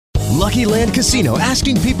Lucky Land Casino,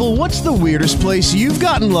 asking people, what's the weirdest place you've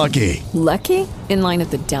gotten lucky? Lucky? In line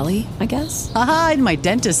at the deli, I guess? Aha, in my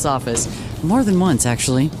dentist's office. More than once,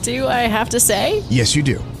 actually. Do I have to say? Yes, you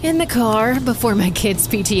do. In the car before my kids'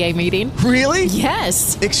 PTA meeting. Really?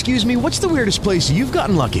 Yes. Excuse me, what's the weirdest place you've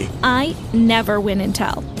gotten lucky? I never win and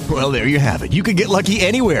tell. Well, there you have it. You can get lucky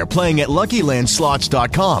anywhere, playing at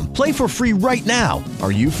LuckyLandSlots.com. Play for free right now.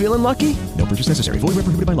 Are you feeling lucky? No purchase necessary. Void where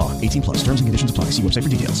prohibited by law. 18 plus. Terms and conditions apply. See website for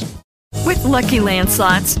details. With Lucky Land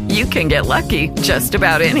Slots, you can get lucky just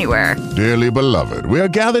about anywhere. Dearly beloved, we are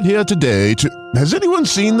gathered here today to... Has anyone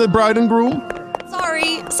seen the bride and groom?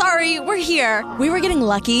 Sorry, we're here. We were getting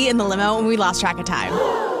lucky in the limo and we lost track of time.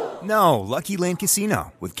 No, Lucky Land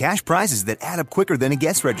Casino, with cash prizes that add up quicker than a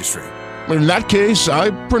guest registry. In that case,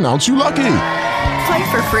 I pronounce you lucky.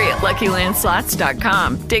 Play for free at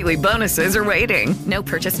LuckyLandSlots.com. Daily bonuses are waiting. No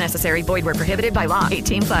purchase necessary. Void where prohibited by law.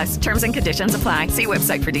 18 plus. Terms and conditions apply. See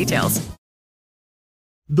website for details.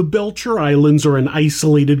 The Belcher Islands are an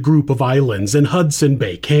isolated group of islands in Hudson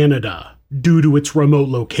Bay, Canada. Due to its remote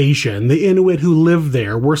location, the Inuit who lived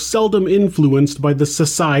there were seldom influenced by the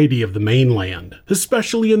society of the mainland,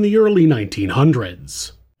 especially in the early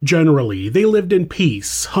 1900s. Generally, they lived in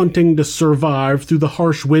peace, hunting to survive through the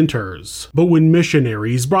harsh winters. But when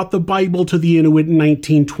missionaries brought the Bible to the Inuit in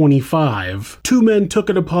 1925, two men took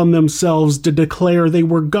it upon themselves to declare they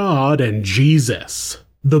were God and Jesus.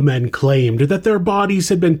 The men claimed that their bodies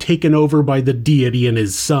had been taken over by the deity and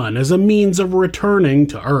his son as a means of returning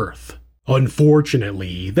to Earth.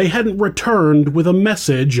 Unfortunately, they hadn't returned with a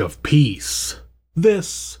message of peace.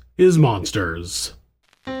 This is Monsters.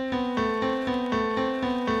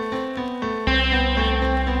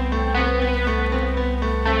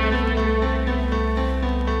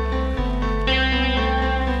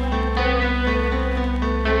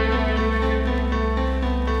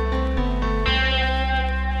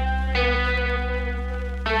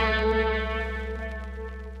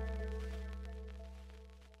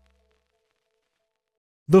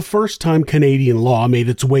 The first time Canadian law made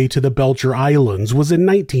its way to the Belcher Islands was in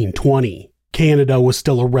 1920. Canada was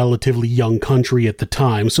still a relatively young country at the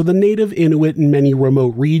time, so the native Inuit in many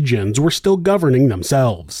remote regions were still governing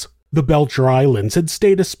themselves. The Belcher Islands had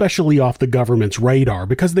stayed especially off the government's radar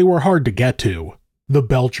because they were hard to get to. The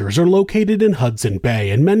Belchers are located in Hudson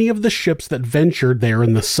Bay, and many of the ships that ventured there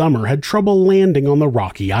in the summer had trouble landing on the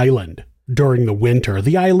rocky island. During the winter,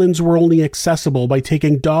 the islands were only accessible by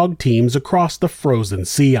taking dog teams across the frozen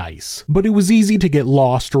sea ice, but it was easy to get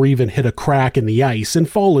lost or even hit a crack in the ice and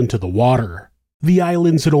fall into the water. The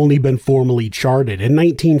islands had only been formally charted in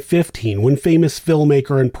 1915 when famous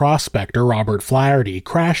filmmaker and prospector Robert Flaherty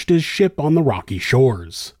crashed his ship on the rocky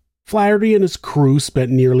shores. Flaherty and his crew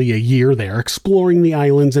spent nearly a year there exploring the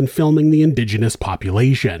islands and filming the indigenous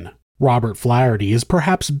population. Robert Flaherty is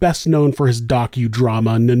perhaps best known for his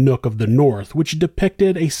docudrama Nanook of the North, which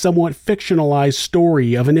depicted a somewhat fictionalized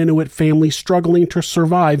story of an Inuit family struggling to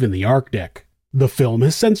survive in the Arctic. The film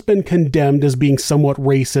has since been condemned as being somewhat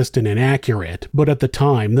racist and inaccurate, but at the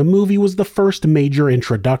time, the movie was the first major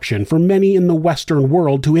introduction for many in the Western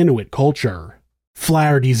world to Inuit culture.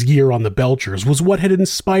 Flaherty's year on the Belchers was what had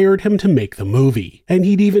inspired him to make the movie, and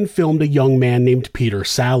he'd even filmed a young man named Peter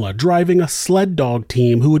Sala driving a sled dog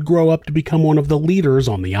team who would grow up to become one of the leaders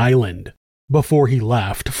on the island. Before he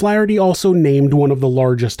left, Flaherty also named one of the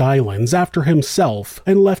largest islands after himself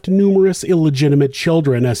and left numerous illegitimate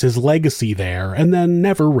children as his legacy there and then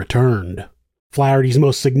never returned. Flaherty's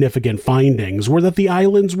most significant findings were that the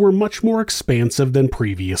islands were much more expansive than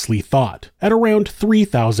previously thought, at around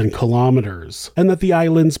 3,000 kilometers, and that the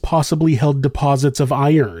islands possibly held deposits of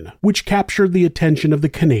iron, which captured the attention of the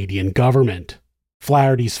Canadian government.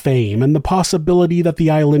 Flaherty's fame and the possibility that the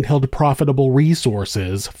island held profitable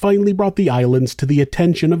resources finally brought the islands to the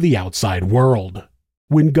attention of the outside world.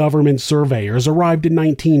 When government surveyors arrived in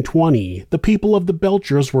 1920, the people of the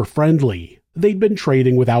Belchers were friendly. They'd been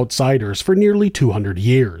trading with outsiders for nearly 200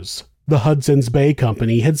 years. The Hudson's Bay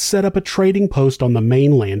Company had set up a trading post on the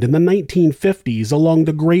mainland in the 1950s along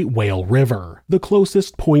the Great Whale River, the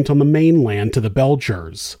closest point on the mainland to the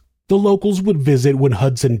Belchers. The locals would visit when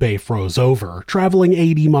Hudson Bay froze over, traveling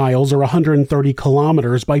 80 miles or 130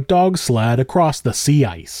 kilometers by dog sled across the sea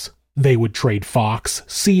ice. They would trade fox,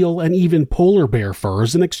 seal, and even polar bear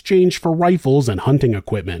furs in exchange for rifles and hunting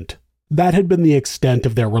equipment. That had been the extent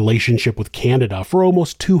of their relationship with Canada for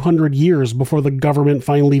almost 200 years before the government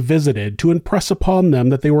finally visited to impress upon them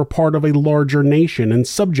that they were part of a larger nation and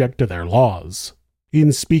subject to their laws.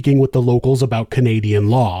 In speaking with the locals about Canadian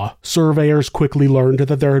law, surveyors quickly learned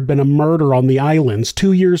that there had been a murder on the islands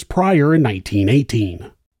 2 years prior in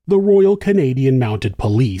 1918. The Royal Canadian Mounted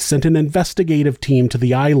Police sent an investigative team to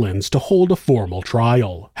the islands to hold a formal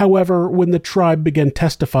trial. However, when the tribe began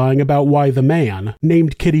testifying about why the man,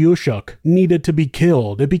 named Ouyerack, needed to be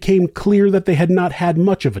killed, it became clear that they had not had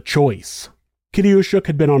much of a choice. Ouyerack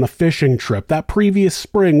had been on a fishing trip that previous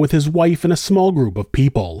spring with his wife and a small group of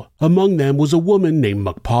people. Among them was a woman named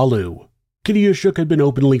Mukpalu. Ouyerack had been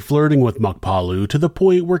openly flirting with Mukpalu to the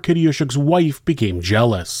point where Ouyerack's wife became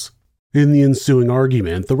jealous. In the ensuing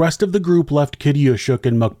argument, the rest of the group left Ouyerack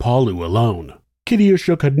and Mukpalu alone.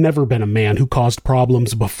 Ouyerack had never been a man who caused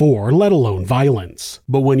problems before, let alone violence.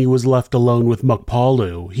 But when he was left alone with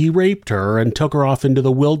Mukpalu, he raped her and took her off into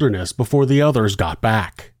the wilderness before the others got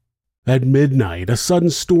back. At midnight, a sudden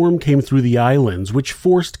storm came through the islands which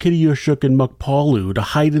forced Ouyerack and Mukpalu to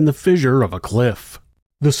hide in the fissure of a cliff.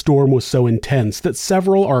 The storm was so intense that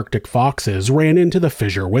several Arctic foxes ran into the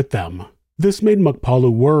fissure with them. This made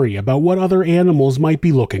Mukpalu worry about what other animals might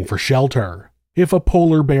be looking for shelter. If a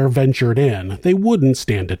polar bear ventured in, they wouldn't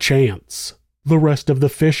stand a chance. The rest of the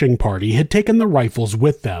fishing party had taken the rifles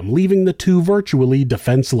with them, leaving the two virtually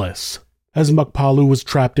defenseless. As Mukpalu was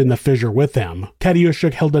trapped in the fissure with them,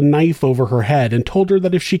 Ouyerack held a knife over her head and told her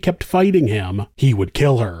that if she kept fighting him, he would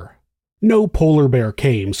kill her. No polar bear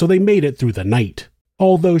came, so they made it through the night.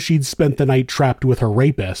 Although she'd spent the night trapped with her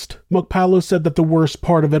rapist, Mukpalu said that the worst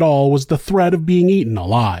part of it all was the threat of being eaten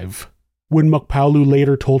alive. When Mukpalu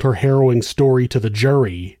later told her harrowing story to the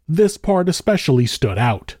jury, this part especially stood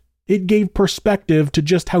out. It gave perspective to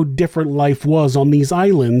just how different life was on these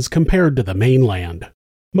islands compared to the mainland.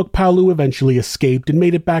 Mukpalu eventually escaped and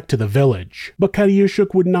made it back to the village, but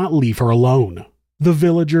Ouyerack would not leave her alone. The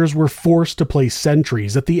villagers were forced to place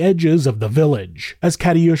sentries at the edges of the village, as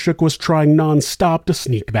Ouyerack was trying non-stop to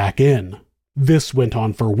sneak back in. This went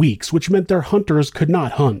on for weeks, which meant their hunters could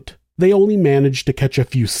not hunt. They only managed to catch a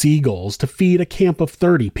few seagulls to feed a camp of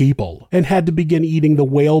 30 people, and had to begin eating the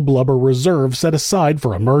whale blubber reserve set aside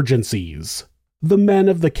for emergencies. The men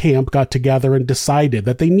of the camp got together and decided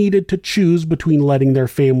that they needed to choose between letting their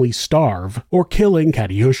families starve or killing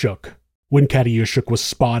Ouyerack. When Ouyerack was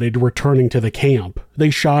spotted returning to the camp, they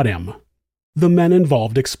shot him. The men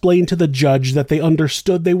involved explained to the judge that they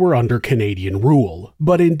understood they were under Canadian rule,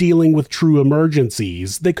 but in dealing with true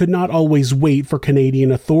emergencies, they could not always wait for Canadian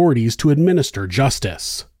authorities to administer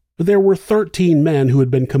justice. There were 13 men who had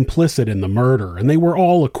been complicit in the murder, and they were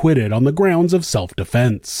all acquitted on the grounds of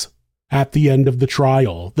self-defense. At the end of the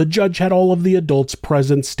trial, the judge had all of the adults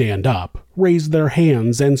present stand up, raise their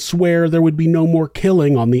hands, and swear there would be no more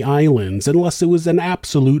killing on the islands unless it was an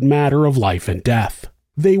absolute matter of life and death.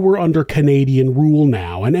 They were under Canadian rule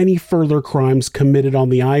now, and any further crimes committed on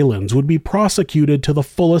the islands would be prosecuted to the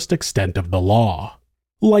fullest extent of the law.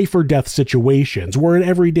 Life or death situations were an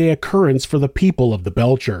everyday occurrence for the people of the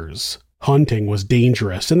Belchers. Hunting was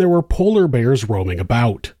dangerous, and there were polar bears roaming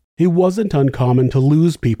about. It wasn't uncommon to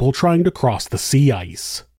lose people trying to cross the sea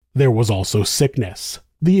ice. There was also sickness,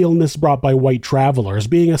 the illness brought by white travelers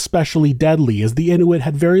being especially deadly as the Inuit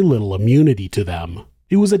had very little immunity to them.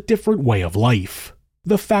 It was a different way of life.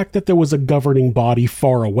 The fact that there was a governing body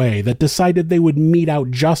far away that decided they would mete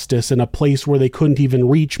out justice in a place where they couldn't even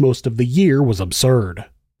reach most of the year was absurd.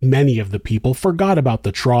 Many of the people forgot about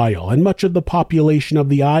the trial, and much of the population of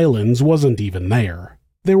the islands wasn't even there.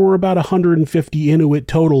 There were about 150 Inuit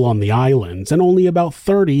total on the islands, and only about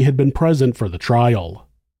 30 had been present for the trial.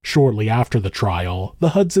 Shortly after the trial, the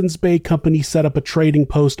Hudson's Bay Company set up a trading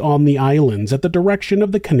post on the islands at the direction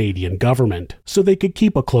of the Canadian government, so they could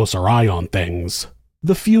keep a closer eye on things.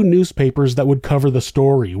 The few newspapers that would cover the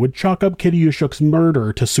story would chalk up Ouyerack's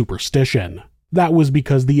murder to superstition. That was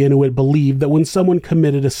because the Inuit believed that when someone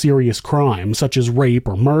committed a serious crime, such as rape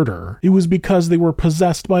or murder, it was because they were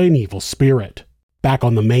possessed by an evil spirit. Back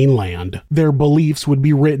on the mainland, their beliefs would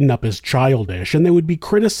be written up as childish, and they would be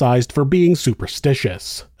criticized for being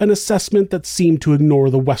superstitious, an assessment that seemed to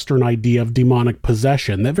ignore the Western idea of demonic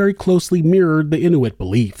possession that very closely mirrored the Inuit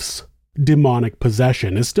beliefs. Demonic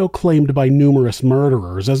possession is still claimed by numerous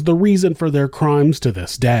murderers as the reason for their crimes to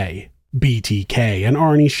this day, BTK and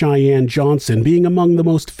Arnie Cheyenne Johnson being among the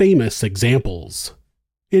most famous examples.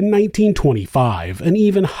 In 1925, an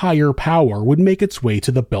even higher power would make its way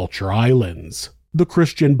to the Belcher Islands. The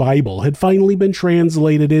Christian Bible had finally been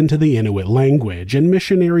translated into the Inuit language, and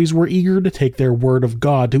missionaries were eager to take their word of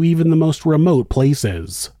God to even the most remote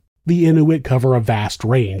places. The Inuit cover a vast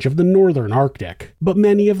range of the northern Arctic, but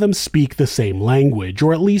many of them speak the same language,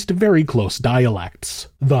 or at least very close dialects.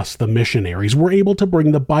 Thus, the missionaries were able to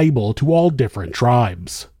bring the Bible to all different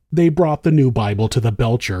tribes. They brought the new Bible to the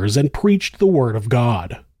Belchers and preached the word of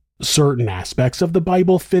God. Certain aspects of the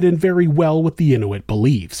Bible fit in very well with the Inuit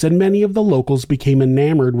beliefs, and many of the locals became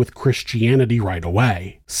enamored with Christianity right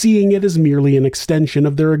away, seeing it as merely an extension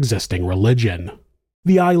of their existing religion.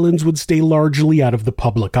 The islands would stay largely out of the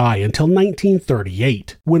public eye until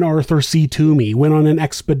 1938, when Arthur C. Toomey went on an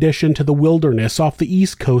expedition to the wilderness off the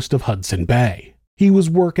east coast of Hudson Bay. He was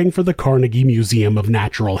working for the Carnegie Museum of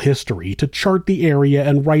Natural History to chart the area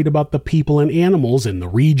and write about the people and animals in the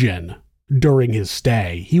region. During his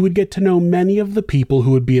stay, he would get to know many of the people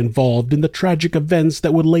who would be involved in the tragic events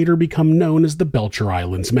that would later become known as the Belcher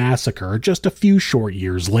Islands Massacre just a few short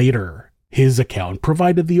years later. His account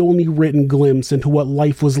provided the only written glimpse into what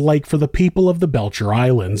life was like for the people of the Belcher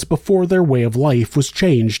Islands before their way of life was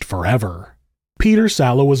changed forever. Peter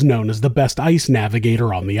Sala was known as the best ice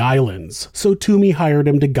navigator on the islands, so Toomey hired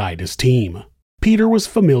him to guide his team. Peter was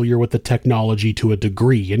familiar with the technology to a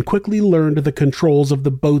degree and quickly learned the controls of the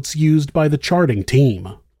boats used by the charting team.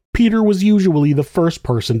 Peter was usually the first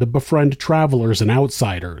person to befriend travelers and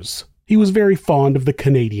outsiders. He was very fond of the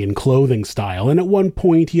Canadian clothing style, and at one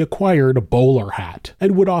point he acquired a bowler hat,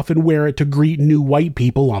 and would often wear it to greet new white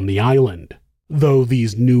people on the island. Though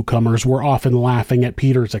these newcomers were often laughing at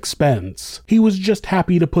Peter's expense, he was just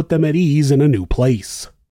happy to put them at ease in a new place.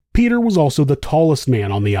 Peter was also the tallest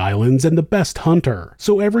man on the islands and the best hunter,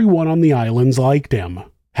 so everyone on the islands liked him.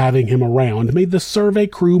 Having him around made the survey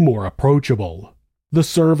crew more approachable. The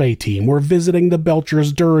survey team were visiting the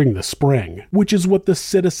Belchers during the spring, which is what the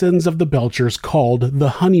citizens of the Belchers called the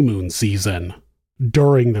honeymoon season.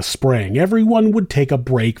 During the spring, everyone would take a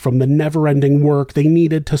break from the never-ending work they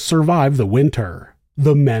needed to survive the winter.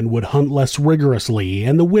 The men would hunt less rigorously,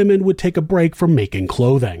 and the women would take a break from making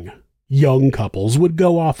clothing. Young couples would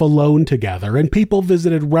go off alone together, and people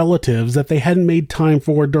visited relatives that they hadn't made time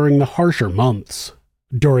for during the harsher months.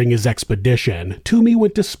 During his expedition, Toomey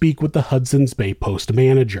went to speak with the Hudson's Bay Post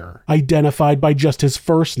manager, identified by just his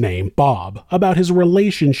first name, Bob, about his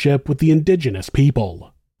relationship with the indigenous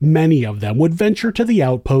people. Many of them would venture to the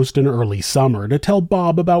outpost in early summer to tell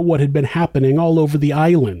Bob about what had been happening all over the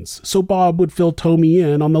islands, so Bob would fill Toomey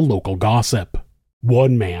in on the local gossip.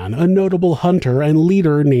 One man, a notable hunter and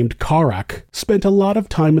leader named Ouyerack, spent a lot of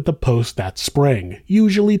time at the post that spring,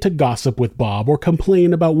 usually to gossip with Bob or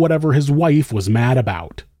complain about whatever his wife was mad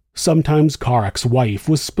about. Sometimes Ouyerack's wife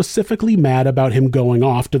was specifically mad about him going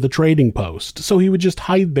off to the trading post, so he would just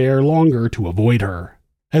hide there longer to avoid her.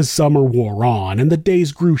 As summer wore on and the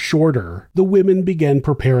days grew shorter, the women began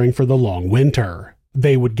preparing for the long winter.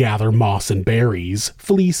 They would gather moss and berries,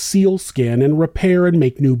 fleece seal skin, and repair and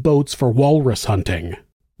make new boats for walrus hunting.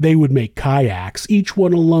 They would make kayaks, each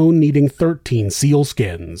one alone needing 13 seal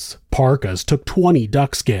skins. Parkas took 20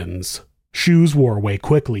 duck skins. Shoes wore away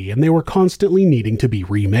quickly, and they were constantly needing to be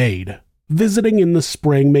remade. Visiting in the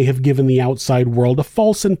spring may have given the outside world a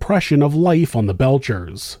false impression of life on the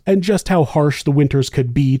Belchers, and just how harsh the winters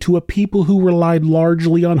could be to a people who relied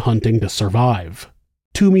largely on hunting to survive.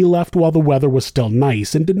 Toomey left while the weather was still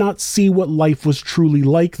nice and did not see what life was truly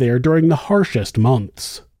like there during the harshest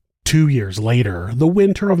months. 2 years later, the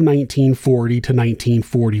winter of 1940 to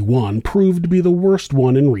 1941 proved to be the worst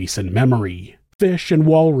one in recent memory. Fish and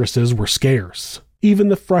walruses were scarce. Even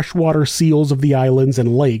the freshwater seals of the islands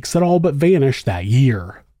and lakes had all but vanished that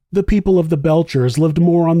year. The people of the Belchers lived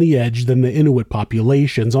more on the edge than the Inuit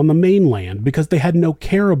populations on the mainland because they had no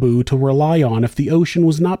caribou to rely on if the ocean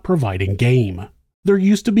was not providing game. There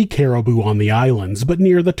used to be caribou on the islands, but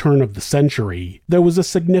near the turn of the century, there was a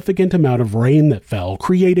significant amount of rain that fell,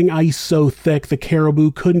 creating ice so thick the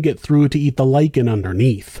caribou couldn't get through to eat the lichen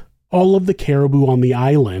underneath. All of the caribou on the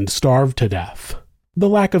island starved to death. The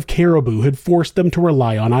lack of caribou had forced them to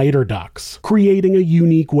rely on eider ducks, creating a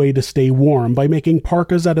unique way to stay warm by making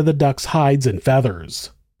parkas out of the ducks' hides and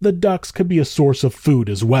feathers. The ducks could be a source of food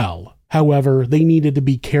as well. However, they needed to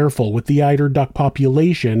be careful with the eider duck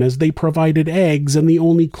population as they provided eggs and the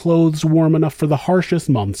only clothes warm enough for the harshest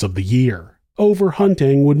months of the year.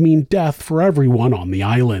 Overhunting would mean death for everyone on the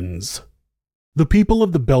islands. The people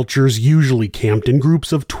of the Belchers usually camped in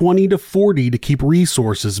groups of 20 to 40 to keep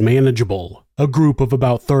resources manageable. A group of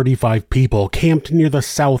about 35 people camped near the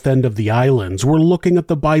south end of the islands were looking at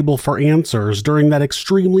the Bible for answers during that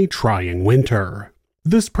extremely trying winter.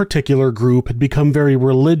 This particular group had become very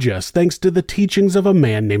religious thanks to the teachings of a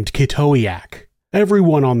man named Ouyerack.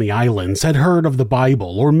 Everyone on the islands had heard of the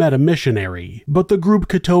Bible or met a missionary, but the group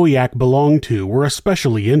Ouyerack belonged to were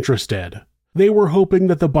especially interested. They were hoping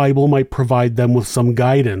that the Bible might provide them with some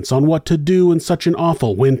guidance on what to do in such an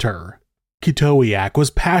awful winter. Ouyerack was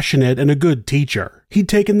passionate and a good teacher. He'd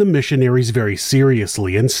taken the missionaries very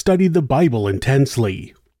seriously and studied the Bible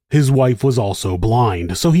intensely. His wife was also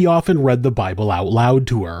blind, so he often read the Bible out loud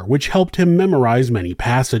to her, which helped him memorize many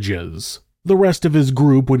passages. The rest of his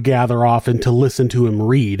group would gather often to listen to him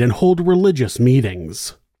read and hold religious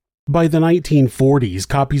meetings. By the 1940s,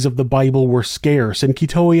 copies of the Bible were scarce, and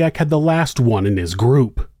Ouyerack had the last one in his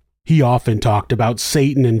group. He often talked about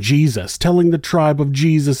Satan and Jesus, telling the tribe of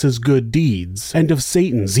Jesus' good deeds and of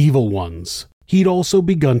Satan's evil ones. He'd also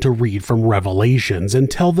begun to read from Revelations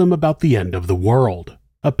and tell them about the end of the world.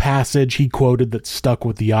 A passage he quoted that stuck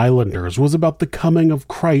with the islanders was about the coming of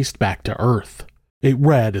Christ back to earth. It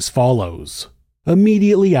read as follows: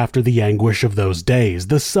 "Immediately after the anguish of those days,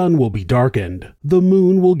 the sun will be darkened, the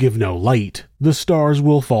moon will give no light, the stars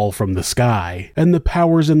will fall from the sky, and the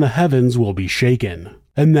powers in the heavens will be shaken.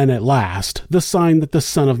 And then at last, the sign that the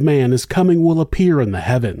Son of Man is coming will appear in the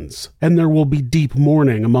heavens, and there will be deep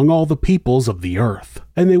mourning among all the peoples of the earth,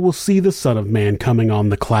 and they will see the Son of Man coming on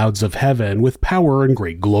the clouds of heaven with power and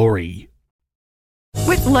great glory."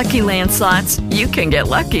 With Lucky Land Slots, you can get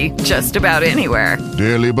lucky just about anywhere.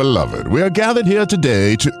 Dearly beloved, we are gathered here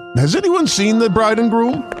today to... Has anyone seen the bride and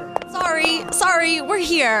groom? Sorry, we're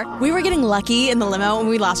here. We were getting lucky in the limo and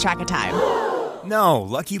we lost track of time. No,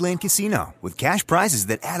 Lucky Land Casino, with cash prizes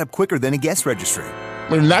that add up quicker than a guest registry.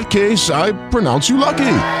 In that case, I pronounce you lucky.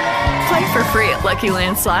 Play for free at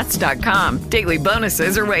LuckyLandSlots.com. Daily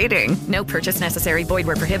bonuses are waiting. No purchase necessary. Void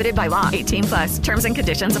where prohibited by law. 18+. Terms and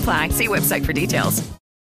conditions apply. See website for details.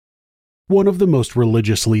 One of the most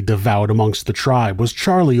religiously devout amongst the tribe was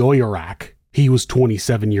Charlie Ouyerack. He was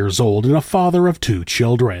 27 years old and a father of 2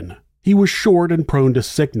 children. He was short and prone to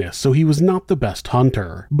sickness, so he was not the best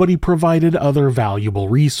hunter, but he provided other valuable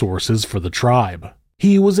resources for the tribe.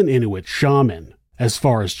 He was an Inuit shaman. As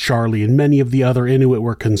far as Charlie and many of the other Inuit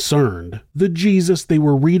were concerned, the Jesus they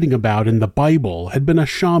were reading about in the Bible had been a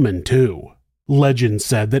shaman too. Legend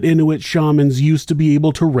said that Inuit shamans used to be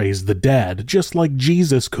able to raise the dead, just like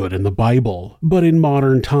Jesus could in the Bible, but in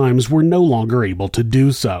modern times were no longer able to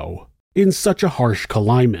do so. In such a harsh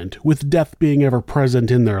climate, with death being ever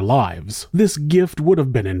present in their lives, this gift would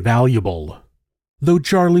have been invaluable. Though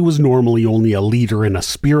Charlie was normally only a leader in a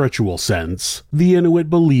spiritual sense, the Inuit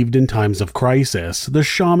believed in times of crisis, the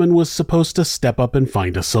shaman was supposed to step up and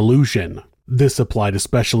find a solution. This applied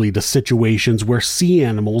especially to situations where sea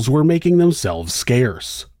animals were making themselves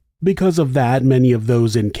scarce. Because of that, many of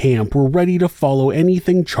those in camp were ready to follow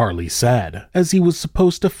anything Charlie said, as he was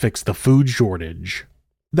supposed to fix the food shortage.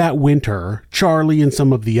 That winter, Charlie and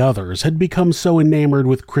some of the others had become so enamored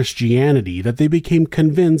with Christianity that they became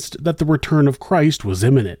convinced that the return of Christ was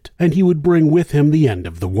imminent, and he would bring with him the end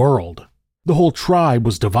of the world. The whole tribe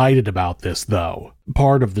was divided about this, though.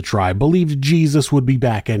 Part of the tribe believed Jesus would be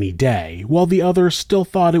back any day, while the others still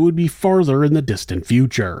thought it would be farther in the distant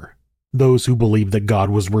future. Those who believed that God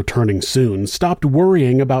was returning soon stopped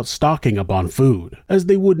worrying about stocking up on food, as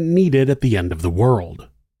they wouldn't need it at the end of the world.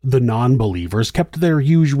 The non-believers kept their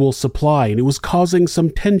usual supply, and it was causing some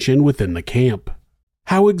tension within the camp.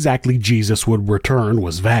 How exactly Jesus would return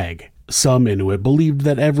was vague. Some Inuit believed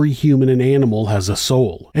that every human and animal has a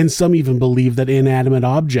soul, and some even believed that inanimate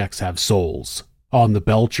objects have souls. On the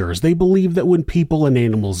Belchers, they believed that when people and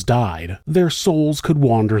animals died, their souls could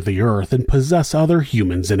wander the earth and possess other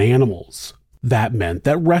humans and animals. That meant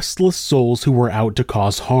that restless souls who were out to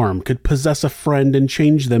cause harm could possess a friend and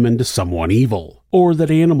change them into someone evil, or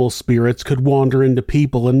that animal spirits could wander into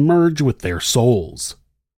people and merge with their souls.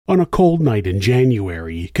 On a cold night in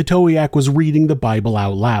January, Ouyerack was reading the Bible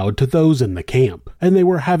out loud to those in the camp, and they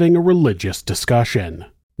were having a religious discussion.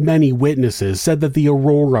 Many witnesses said that the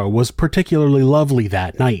aurora was particularly lovely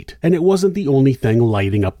that night, and it wasn't the only thing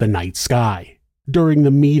lighting up the night sky. During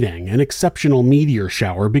the meeting, an exceptional meteor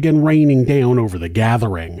shower began raining down over the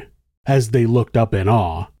gathering. As they looked up in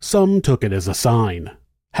awe, some took it as a sign.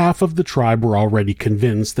 Half of the tribe were already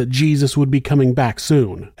convinced that Jesus would be coming back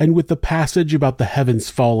soon, and with the passage about the heavens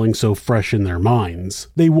falling so fresh in their minds,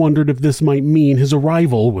 they wondered if this might mean his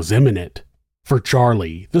arrival was imminent. For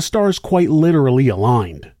Charlie, the stars quite literally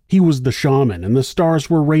aligned. He was the shaman, and the stars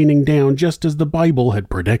were raining down just as the Bible had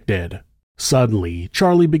predicted. Suddenly,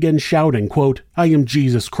 Charlie began shouting, quote, "I am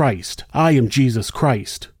Jesus Christ! I am Jesus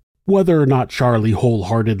Christ!" Whether or not Charlie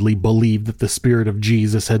wholeheartedly believed that the spirit of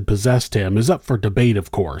Jesus had possessed him is up for debate,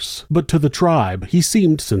 of course, but to the tribe, he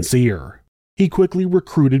seemed sincere. He quickly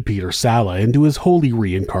recruited Peter Sala into his holy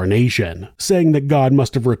reincarnation, saying that God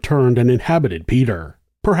must have returned and inhabited Peter.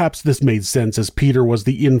 Perhaps this made sense as Peter was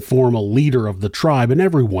the informal leader of the tribe and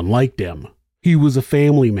everyone liked him. He was a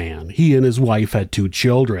family man, he and his wife had 2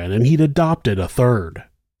 children, and he'd adopted a third.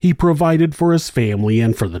 He provided for his family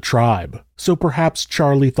and for the tribe, so perhaps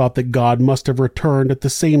Charlie thought that God must have returned at the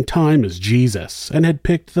same time as Jesus and had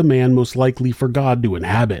picked the man most likely for God to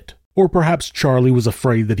inhabit. Or perhaps Charlie was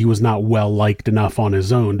afraid that he was not well-liked enough on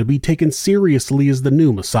his own to be taken seriously as the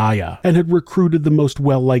new Messiah, and had recruited the most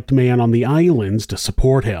well-liked man on the islands to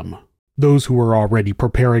support him. Those who were already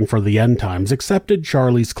preparing for the end times accepted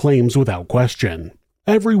Charlie's claims without question.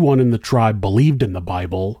 Everyone in the tribe believed in the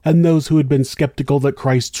Bible, and those who had been skeptical that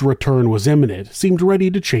Christ's return was imminent seemed ready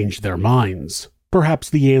to change their minds. Perhaps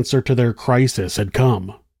the answer to their crisis had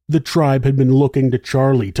come. The tribe had been looking to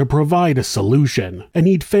Charlie to provide a solution, and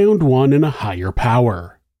he'd found one in a higher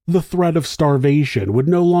power. The threat of starvation would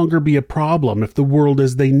no longer be a problem if the world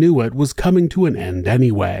as they knew it was coming to an end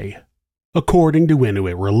anyway. According to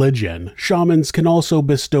Inuit religion, shamans can also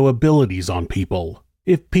bestow abilities on people.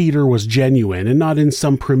 If Peter was genuine and not in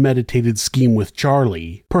some premeditated scheme with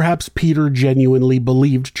Charlie, perhaps Peter genuinely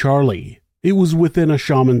believed Charlie. It was within a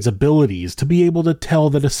shaman's abilities to be able to tell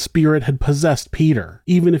that a spirit had possessed Peter,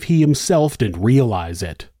 even if he himself didn't realize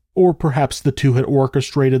it. Or perhaps the two had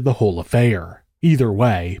orchestrated the whole affair. Either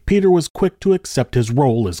way, Peter was quick to accept his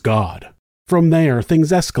role as God. From there,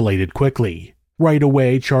 things escalated quickly. Right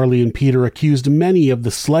away, Charlie and Peter accused many of the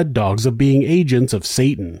sled dogs of being agents of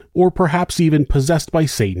Satan, or perhaps even possessed by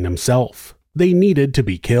Satan himself. They needed to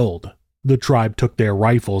be killed. The tribe took their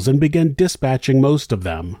rifles and began dispatching most of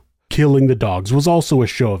them. Killing the dogs was also a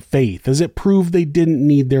show of faith, as it proved they didn't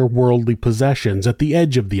need their worldly possessions at the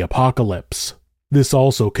edge of the apocalypse. This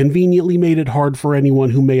also conveniently made it hard for anyone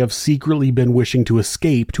who may have secretly been wishing to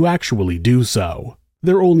escape to actually do so.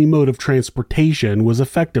 Their only mode of transportation was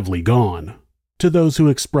effectively gone. To those who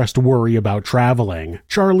expressed worry about traveling,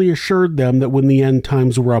 Charlie assured them that when the end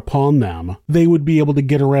times were upon them, they would be able to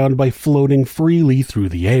get around by floating freely through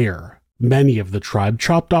the air. Many of the tribe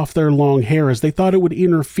chopped off their long hair as they thought it would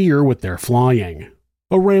interfere with their flying.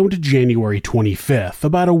 Around January 25th,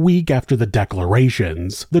 about a week after the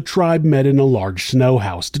declarations, the tribe met in a large snow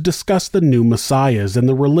house to discuss the new messiahs and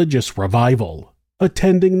the religious revival.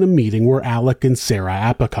 Attending the meeting were Alec and Sarah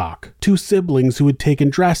Apicock, two siblings who had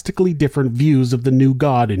taken drastically different views of the new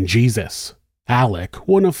God in Jesus. Alec,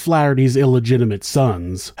 one of Flaherty's illegitimate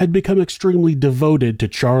sons, had become extremely devoted to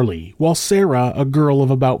Charlie, while Sarah, a girl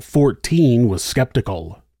of about 14, was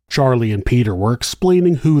skeptical. Charlie and Peter were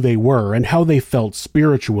explaining who they were and how they felt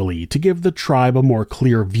spiritually to give the tribe a more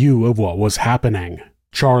clear view of what was happening.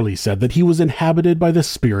 Charlie said that he was inhabited by the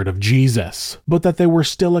Spirit of Jesus, but that they were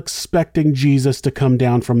still expecting Jesus to come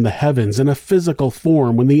down from the heavens in a physical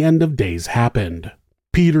form when the end of days happened.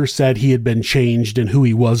 Peter said he had been changed in who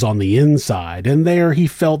he was on the inside, and there he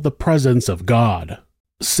felt the presence of God.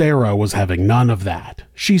 Sarah was having none of that.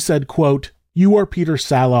 She said, quote, "You are Peter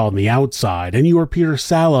Sala on the outside, and you are Peter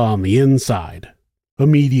Sala on the inside."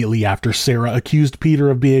 Immediately after Sarah accused Peter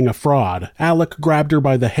of being a fraud, Alec grabbed her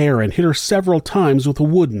by the hair and hit her several times with a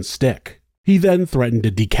wooden stick. He then threatened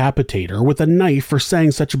to decapitate her with a knife for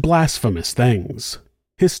saying such blasphemous things.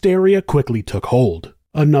 Hysteria quickly took hold.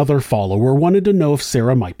 Another follower wanted to know if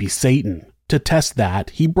Sarah might be Satan. To test that,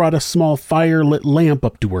 he brought a small fire-lit lamp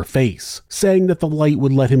up to her face, saying that the light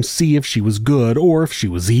would let him see if she was good or if she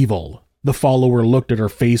was evil. The follower looked at her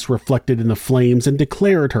face reflected in the flames and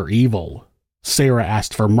declared her evil. Sarah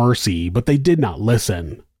asked for mercy, but they did not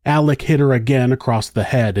listen. Alec hit her again across the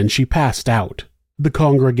head and she passed out. The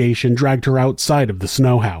congregation dragged her outside of the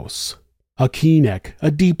snow house. Ouyerack,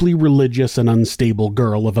 a deeply religious and unstable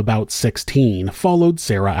girl of about 16, followed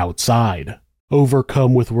Sarah outside.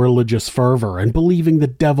 Overcome with religious fervor and believing the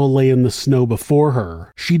devil lay in the snow before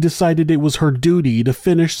her, she decided it was her duty to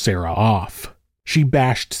finish Sarah off. She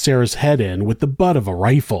bashed Sarah's head in with the butt of a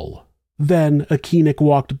rifle. Then Ouyerack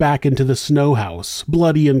walked back into the snow house,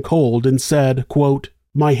 bloody and cold, and said, quote,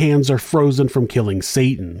 "My hands are frozen from killing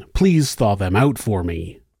Satan. Please thaw them out for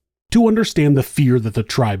me." To understand the fear that the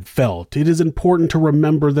tribe felt, it is important to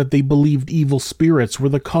remember that they believed evil spirits were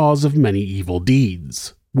the cause of many evil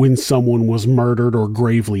deeds. When someone was murdered or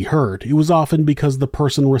gravely hurt, it was often because the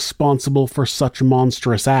person responsible for such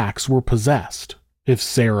monstrous acts were possessed. If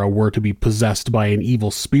Sarah were to be possessed by an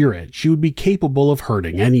evil spirit, she would be capable of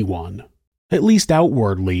hurting anyone. At least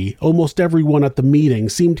outwardly, almost everyone at the meeting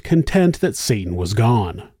seemed content that Satan was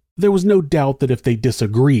gone. There was no doubt that if they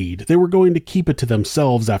disagreed, they were going to keep it to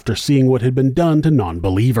themselves after seeing what had been done to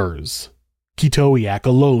non-believers. Ouyerack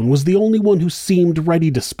alone was the only one who seemed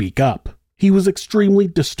ready to speak up. He was extremely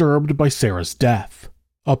disturbed by Sarah's death.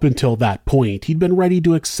 Up until that point, he'd been ready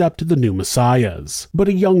to accept the new messiahs, but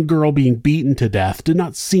a young girl being beaten to death did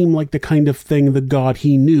not seem like the kind of thing the God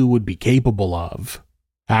he knew would be capable of.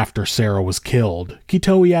 After Sara was killed,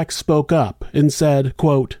 Ouyerack spoke up and said,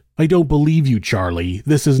 quote, "I don't believe you, Charlie.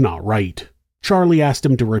 This is not right." Charlie asked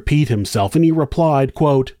him to repeat himself, and he replied,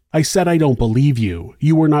 quote, "I said I don't believe you.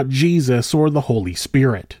 You are not Jesus or the Holy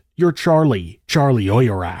Spirit. You're Charlie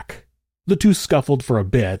Ouyerack." The two scuffled for a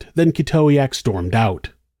bit, then Ouyerack stormed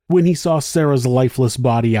out. When he saw Sara's lifeless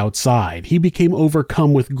body outside, he became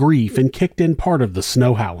overcome with grief and kicked in part of the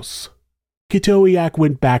snow house. Ouyerack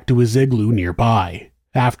went back to his igloo nearby.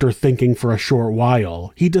 After thinking for a short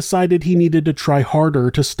while, he decided he needed to try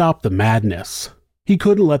harder to stop the madness. He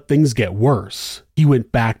couldn't let things get worse. He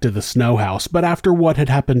went back to the snow house, but after what had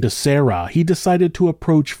happened to Sara, he decided to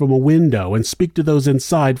approach from a window and speak to those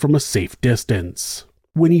inside from a safe distance.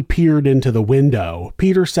 When he peered into the window,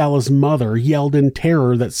 Sala's mother yelled in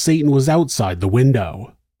terror that Satan was outside the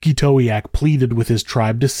window. Ouyerack pleaded with his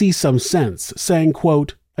tribe to see some sense, saying,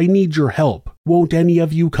 quote, "I need your help. Won't any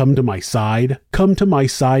of you come to my side? Come to my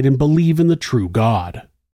side and believe in the true God."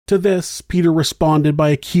 To this, Peter responded by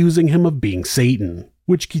accusing him of being Satan,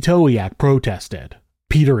 which Ouyerack protested.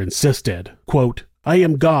 Peter insisted, quote, "I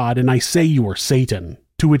am God and I say you are Satan,"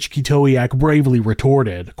 to which Ouyerack bravely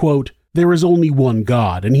retorted, quote, "There is only one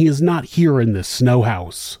God and he is not here in this snow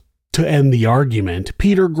house." To end the argument,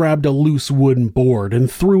 Peter grabbed a loose wooden board and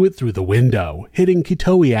threw it through the window, hitting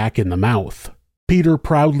Ouyerack in the mouth. Peter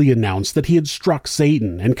proudly announced that he had struck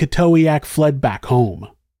Satan, and Ouyerack fled back home.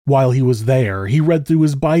 While he was there, he read through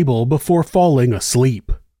his Bible before falling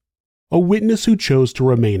asleep. A witness who chose to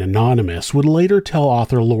remain anonymous would later tell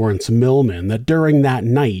author Lawrence Millman that during that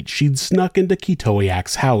night she'd snuck into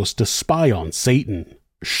Ouyerack's house to spy on Satan.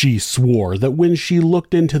 She swore that when she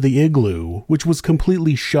looked into the igloo, which was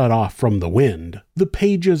completely shut off from the wind, the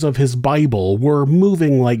pages of his Bible were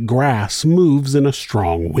moving like grass moves in a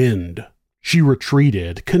strong wind. She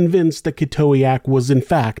retreated, convinced that Ouyerack was in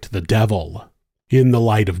fact the devil. In the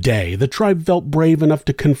light of day, the tribe felt brave enough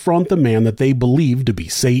to confront the man that they believed to be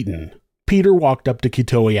Satan. Peter walked up to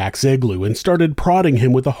Ouyerack's igloo and started prodding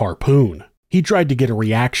him with a harpoon. He tried to get a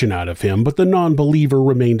reaction out of him, but the non-believer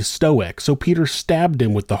remained stoic, so Peter stabbed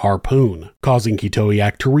him with the harpoon, causing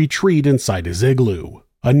Ouyerack to retreat inside his igloo.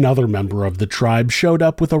 Another member of the tribe showed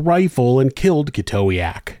up with a rifle and killed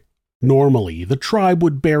Ouyerack. Normally, the tribe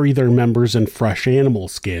would bury their members in fresh animal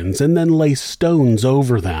skins and then lay stones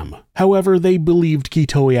over them. However, they believed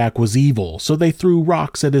Ouyerack was evil, so they threw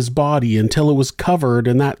rocks at his body until it was covered,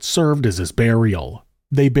 and that served as his burial.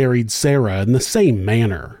 They buried Sara in the same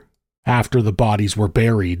manner. After the bodies were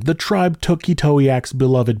buried, the tribe took Ouyerack's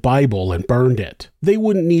beloved Bible and burned it. They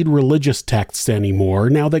wouldn't need religious texts anymore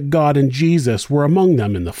now that God and Jesus were among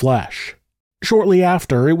them in the flesh. Shortly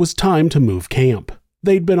after, it was time to move camp.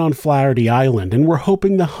 They'd been on Flaherty Island and were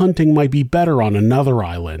hoping the hunting might be better on another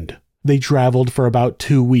island. They traveled for about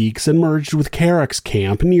 2 weeks and merged with Carrick's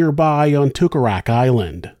camp nearby on Ouyerack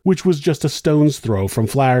Island, which was just a stone's throw from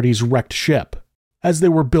Flaherty's wrecked ship. As they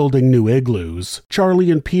were building new igloos, Charlie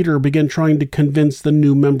and Peter began trying to convince the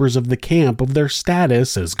new members of the camp of their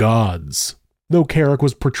status as gods. Though Carrick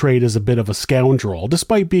was portrayed as a bit of a scoundrel,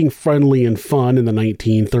 despite being friendly and fun in the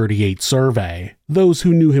 1938 survey, those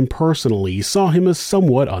who knew him personally saw him as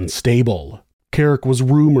somewhat unstable. Carrick was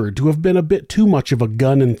rumored to have been a bit too much of a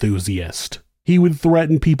gun enthusiast. He would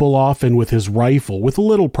threaten people often with his rifle with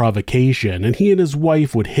little provocation, and he and his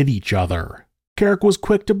wife would hit each other. Carrick was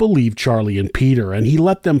quick to believe Charlie and Peter, and he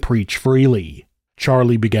let them preach freely.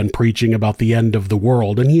 Charlie began preaching about the end of the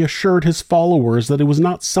world, and he assured his followers that it was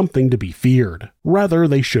not something to be feared. Rather,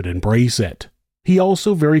 they should embrace it. He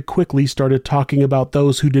also very quickly started talking about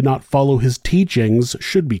those who did not follow his teachings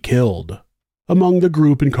should be killed. Among the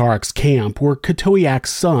group in Carrick's camp were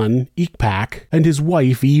Ouyerack's son, Ikpak, and his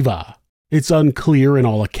wife, Eva. It's unclear in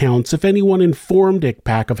all accounts if anyone informed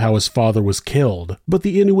Ikpak of how his father was killed, but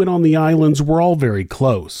the Inuit on the islands were all very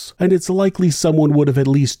close, and it's likely someone would have at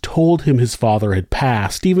least told him his father had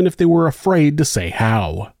passed, even if they were afraid to say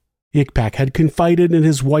how. Ikpak had confided in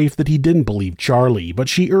his wife that he didn't believe Charlie, but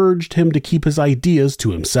she urged him to keep his ideas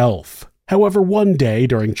to himself. However, one day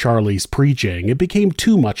during Charlie's preaching, it became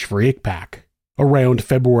too much for Ikpak. Around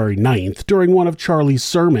February 9th, during one of Charlie's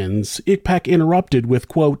sermons, Ikpak interrupted with,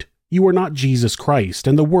 quote, "You are not Jesus Christ,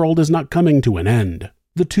 and the world is not coming to an end."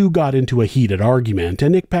 The two got into a heated argument,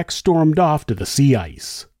 and Ikpak stormed off to the sea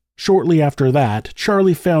ice. Shortly after that,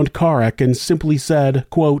 Charlie found Carrick and simply said,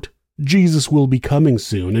 quote, "Jesus will be coming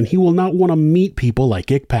soon, and he will not want to meet people like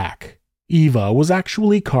Ikpak." Eva was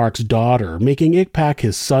actually Carrick's daughter, making Ikpak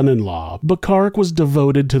his son-in-law, but Carrick was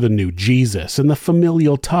devoted to the new Jesus, and the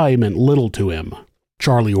familial tie meant little to him.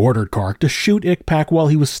 Charlie ordered Carrick to shoot Ikpak while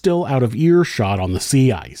he was still out of earshot on the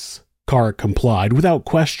sea ice. Carrick complied without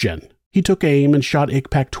question. He took aim and shot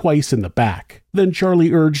Ikpak twice in the back. Then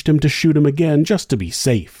Charlie urged him to shoot him again just to be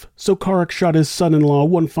safe, so Karak shot his son-in-law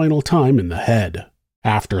one final time in the head.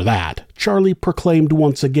 After that, Charlie proclaimed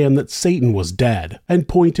once again that Satan was dead and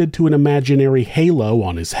pointed to an imaginary halo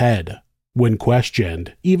on his head. When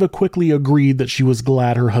questioned, Eva quickly agreed that she was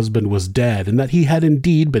glad her husband was dead and that he had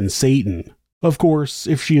indeed been Satan. Of course,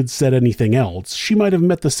 if she had said anything else, she might have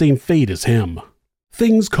met the same fate as him.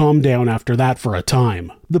 Things calmed down after that for a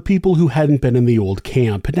time. The people who hadn't been in the old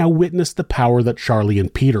camp had now witnessed the power that Charlie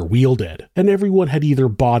and Peter wielded, and everyone had either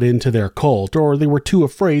bought into their cult or they were too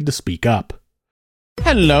afraid to speak up.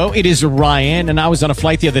 Hello, it is Ryan, and I was on a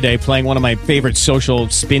flight the other day playing one of my favorite social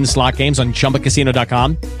spin slot games on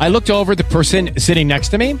ChumbaCasino.com. I looked over at the person sitting next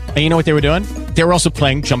to me, and you know what they were doing? They were also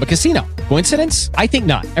playing Chumba Casino. Coincidence? I think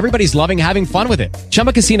not. Everybody's loving having fun with it.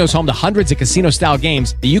 Chumba Casino is home to hundreds of casino-style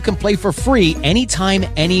games that you can play for free anytime,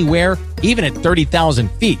 anywhere, even at 30,000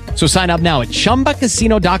 feet. So sign up now at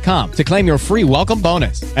ChumbaCasino.com to claim your free welcome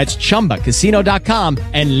bonus. That's ChumbaCasino.com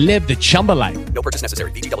and live the Chumba life. No purchase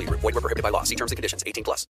necessary. VGW. Void where prohibited by law. See terms and conditions.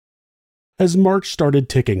 18+. As March started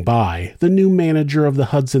ticking by, the new manager of the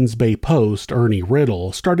Hudson's Bay Post, Ernie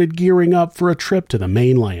Riddle, started gearing up for a trip to the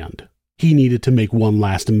mainland. He needed to make one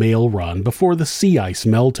last mail run before the sea ice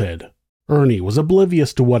melted. Ernie was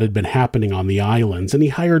oblivious to what had been happening on the islands, and he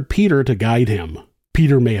hired Peter to guide him.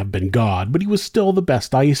 Peter may have been God, but he was still the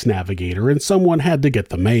best ice navigator, and someone had to get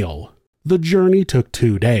the mail. The journey took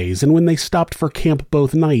 2 days, and when they stopped for camp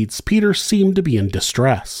both nights, Peter seemed to be in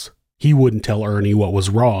distress. He wouldn't tell Ernie what was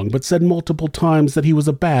wrong, but said multiple times that he was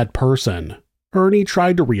a bad person. Ernie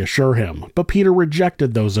tried to reassure him, but Peter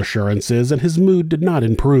rejected those assurances and his mood did not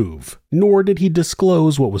improve, nor did he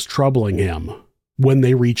disclose what was troubling him. When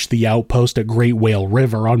they reached the outpost at Great Whale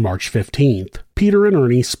River on March 15th, Peter and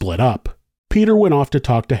Ernie split up. Peter went off to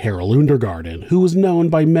talk to Harold Undergarden, who was known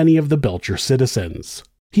by many of the Belcher citizens.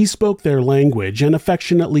 He spoke their language and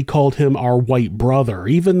affectionately called him our white brother,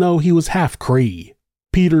 even though he was half Cree.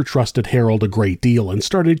 Peter trusted Harold a great deal and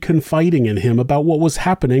started confiding in him about what was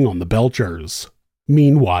happening on the Belchers.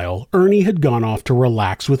 Meanwhile, Ernie had gone off to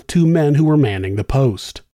relax with 2 men who were manning the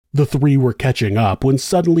post. The 3 were catching up when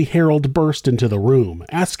suddenly Harold burst into the room,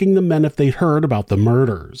 asking the men if they'd heard about the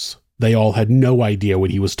murders. They all had no idea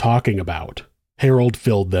what he was talking about. Harold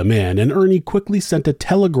filled them in, and Ernie quickly sent a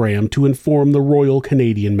telegram to inform the Royal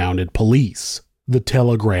Canadian Mounted Police. The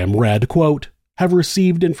telegram read, quote, "Have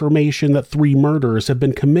received information that 3 murders have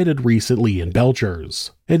been committed recently in Belchers.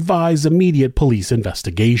 Advise immediate police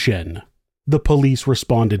investigation." The police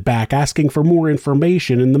responded back asking for more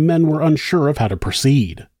information, and the men were unsure of how to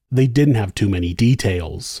proceed. They didn't have too many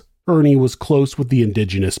details. Ernie was close with the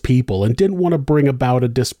indigenous people and didn't want to bring about a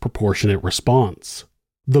disproportionate response.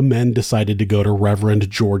 The men decided to go to Reverend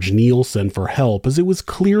George Nielsen for help, as it was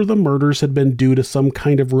clear the murders had been due to some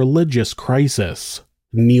kind of religious crisis.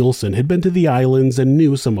 Nielsen had been to the islands and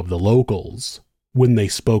knew some of the locals. When they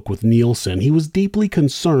spoke with Nielsen, he was deeply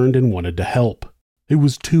concerned and wanted to help. It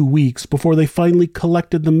was 2 weeks before they finally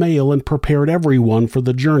collected the mail and prepared everyone for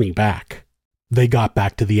the journey back. They got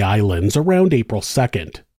back to the islands around April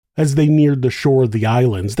 2nd. As they neared the shore of the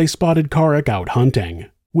islands, they spotted Karak out hunting.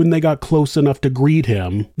 When they got close enough to greet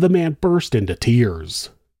him, the man burst into tears.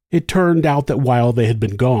 It turned out that while they had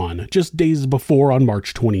been gone, just days before on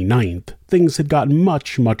March 29th, things had gotten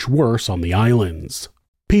much, much worse on the islands.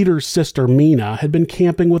 Peter's sister Mina had been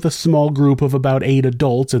camping with a small group of about 8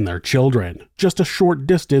 adults and their children, just a short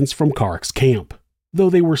distance from Karak's camp. Though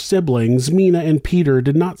they were siblings, Mina and Peter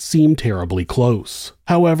did not seem terribly close.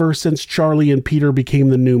 However, since Charlie and Peter became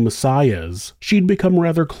the new messiahs, she'd become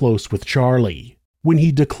rather close with Charlie. When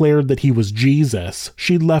he declared that he was Jesus,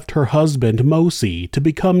 she left her husband, Mosi, to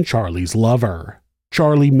become Charlie's lover.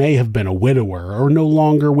 Charlie may have been a widower or no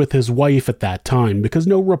longer with his wife at that time because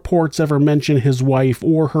no reports ever mention his wife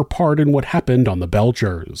or her part in what happened on the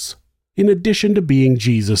Belchers. In addition to being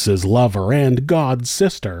Jesus' lover and God's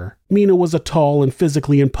sister, Mina was a tall and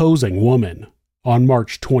physically imposing woman. On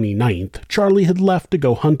March 29th, Charlie had left to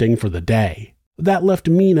go hunting for the day. That left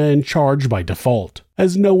Mina in charge by default,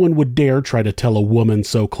 as no one would dare try to tell a woman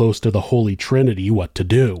so close to the Holy Trinity what to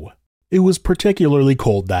do. It was particularly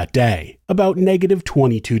cold that day, about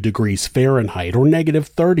 -22 degrees Fahrenheit or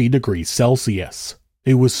 -30 degrees Celsius.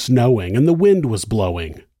 It was snowing and the wind was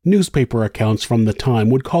blowing. Newspaper accounts from the time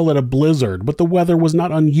would call it a blizzard, but the weather was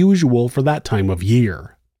not unusual for that time of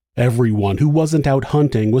year. Everyone who wasn't out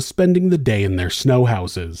hunting was spending the day in their snow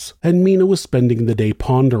houses, and Mina was spending the day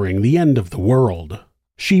pondering the end of the world.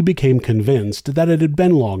 She became convinced that it had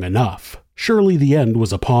been long enough. Surely the end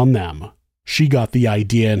was upon them. She got the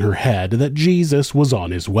idea in her head that Jesus was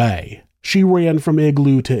on his way. She ran from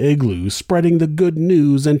igloo to igloo, spreading the good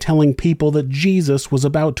news and telling people that Jesus was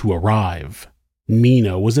about to arrive.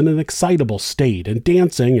 Mina was in an excitable state and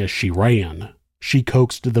dancing as she ran. She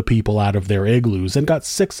coaxed the people out of their igloos and got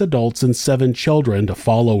 6 adults and 7 children to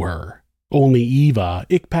follow her. Only Eva,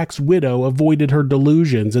 Ikpak's widow, avoided her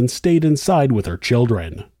delusions and stayed inside with her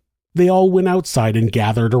children. They all went outside and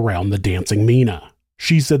gathered around the dancing Mina.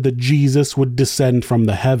 She said that Jesus would descend from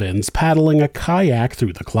the heavens, paddling a kayak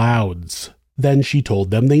through the clouds. Then she told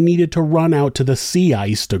them they needed to run out to the sea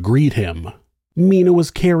ice to greet him. Mina was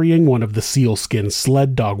carrying one of the sealskin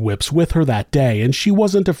sled dog whips with her that day, and she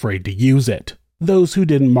wasn't afraid to use it. Those who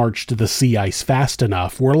didn't march to the sea ice fast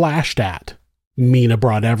enough were lashed at. Mina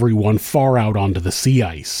brought everyone far out onto the sea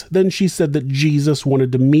ice. Then she said that Jesus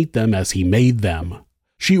wanted to meet them as he made them.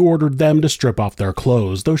 She ordered them to strip off their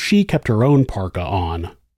clothes, though she kept her own parka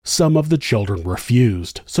on. Some of the children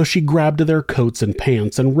refused, so she grabbed their coats and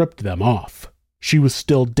pants and ripped them off. She was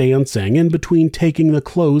still dancing in between taking the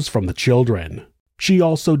clothes from the children. She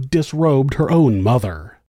also disrobed her own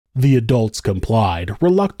mother. The adults complied,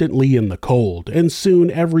 reluctantly in the cold, and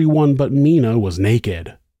soon everyone but Mina was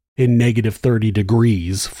naked. In -30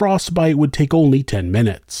 degrees, frostbite would take only 10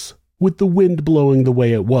 minutes. With the wind blowing the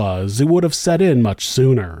way it would have set in much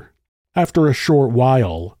sooner. After a short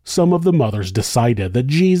while, some of the mothers decided that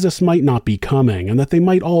Jesus might not be coming and that they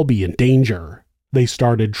might all be in danger. They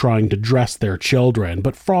started trying to dress their children,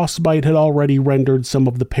 but frostbite had already rendered some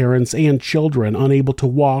of the parents and children unable to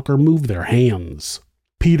walk or move their hands.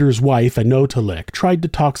 Peter's wife, Anotelik, tried to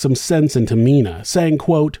talk some sense into Mina, saying,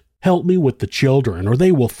 quote, "Help me with the children or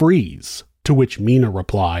they will freeze." To which Mina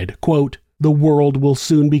replied, quote, "The world will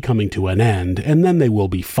soon be coming to an end, and then they will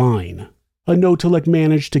be fine." Anotelik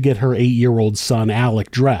managed to get her 8-year-old son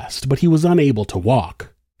Alec dressed, but he was unable to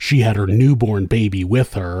walk. She had her newborn baby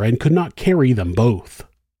with her and could not carry them both.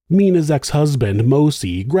 Mina's ex-husband,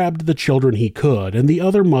 Mosi, grabbed the children he could, and the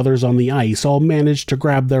other mothers on the ice all managed to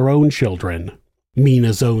grab their own children.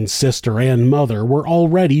 Mina's own sister and mother were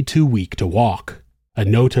already too weak to walk.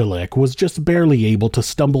 Anotelik was just barely able to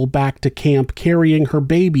stumble back to camp carrying her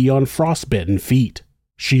baby on frostbitten feet.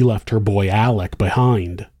 She left her boy Alec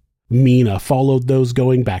behind. Mina followed those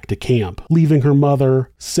going back to camp, leaving her mother,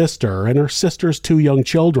 sister, and her sister's 2 young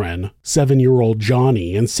children, 7-year-old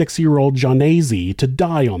Johnny and 6-year-old Jonazy, to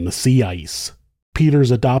die on the sea ice.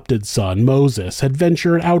 Peter's adopted son, Moses, had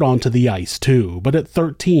ventured out onto the ice too, but at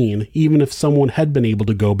 13, even if someone had been able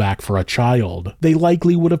to go back for a child, they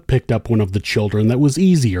likely would have picked up one of the children that was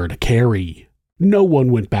easier to carry. No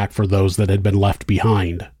one went back for those that had been left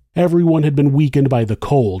behind. Everyone had been weakened by the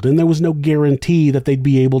cold, and there was no guarantee that they'd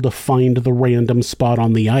be able to find the random spot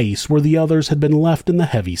on the ice where the others had been left in the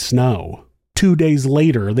heavy snow. 2 days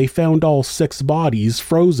later, they found all 6 bodies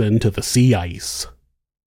frozen to the sea ice.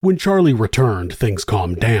 When Charlie returned, things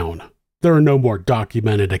calmed down. There are no more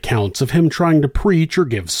documented accounts of him trying to preach or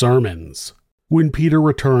give sermons. When Peter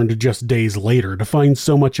returned just days later to find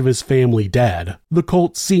so much of his family dead, the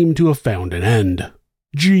cult seemed to have found an end.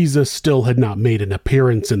 Jesus still had not made an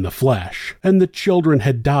appearance in the flesh, and the children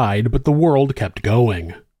had died, but the world kept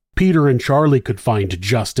going. Peter and Charlie could find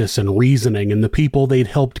justice and reasoning in the people they'd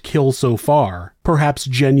helped kill so far, perhaps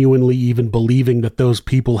genuinely even believing that those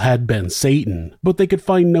people had been Satan, but they could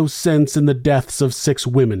find no sense in the deaths of 6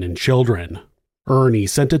 women and children. Ernie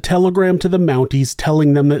sent a telegram to the Mounties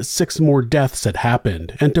telling them that 6 more deaths had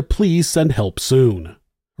happened, and to please send help soon.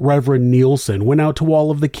 Reverend Nielsen went out to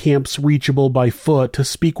all of the camps reachable by foot to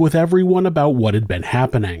speak with everyone about what had been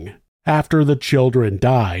happening. After the children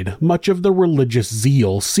died, much of the religious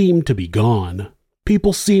zeal seemed to be gone.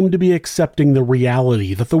 People seemed to be accepting the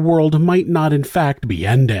reality that the world might not in fact be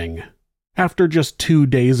ending. After just 2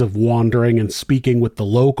 days of wandering and speaking with the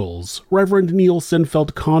locals, Reverend Nielsen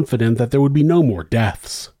felt confident that there would be no more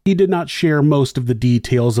deaths. He did not share most of the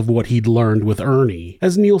details of what he'd learned with Ernie,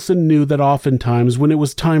 as Nielsen knew that oftentimes when it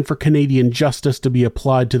was time for Canadian justice to be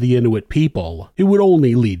applied to the Inuit people, it would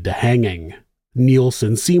only lead to hanging.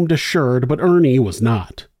 Nielsen seemed assured, but Ernie was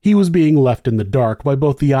not. He was being left in the dark by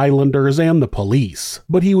both the Islanders and the police,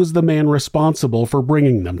 but he was the man responsible for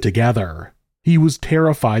bringing them together. He was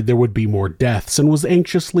terrified there would be more deaths and was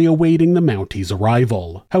anxiously awaiting the Mounties'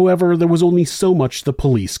 arrival. However, there was only so much the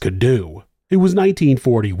police could do. It was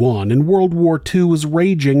 1941 and World War II was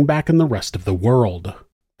raging back in the rest of the world.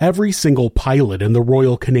 Every single pilot in the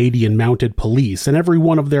Royal Canadian Mounted Police and every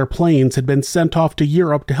one of their planes had been sent off to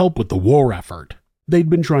Europe to help with the war effort. They'd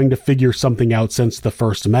been trying to figure something out since the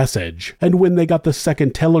first message, and when they got the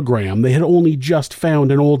second telegram, they had only just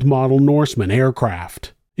found an old model Norseman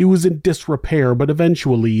aircraft. It was in disrepair, but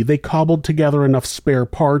eventually they cobbled together enough spare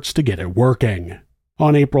parts to get it working.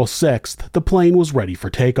 On April 6th, the plane was ready for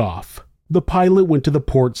takeoff. The pilot went to the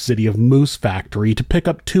port city of Moose Factory to pick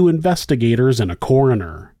up 2 investigators and a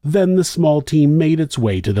coroner. Then the small team made its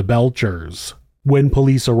way to the Belchers. When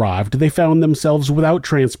police arrived, they found themselves without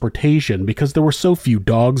transportation because there were so few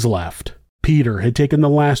dogs left. Peter had taken the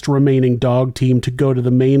last remaining dog team to go to the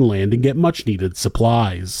mainland and get much-needed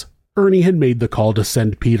supplies. Ernie had made the call to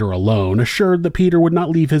send Peter alone, assured that Peter would not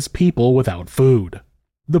leave his people without food.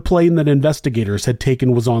 The plane that investigators had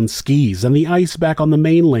taken was on skis, and the ice back on the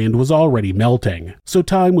mainland was already melting, so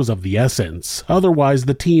time was of the essence. Otherwise,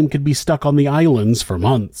 the team could be stuck on the islands for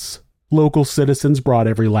months. Local citizens brought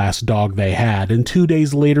every last dog they had, and 2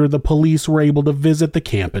 days later the police were able to visit the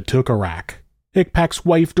camp at Ouyerack. Ikpak's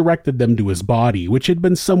wife directed them to his body, which had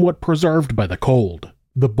been somewhat preserved by the cold.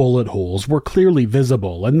 The bullet holes were clearly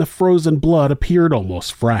visible, and the frozen blood appeared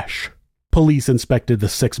almost fresh. Police inspected the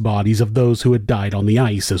 6 bodies of those who had died on the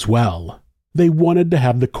ice as well. They wanted to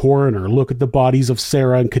have the coroner look at the bodies of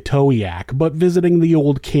Sala and Ouyerack, but visiting the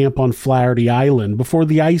old camp on Flaherty Island before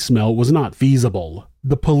the ice melt was not feasible.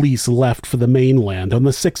 The police left for the mainland on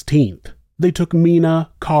the 16th. They took Mina,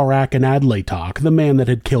 Ouyerack, and Adleitok, the man that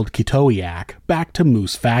had killed Ouyerack, back to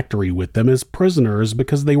Moose Factory with them as prisoners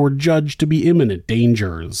because they were judged to be imminent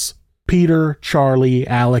dangers. Peter, Charlie,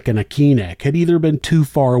 Alec, and Akinek had either been too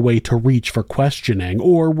far away to reach for questioning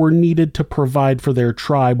or were needed to provide for their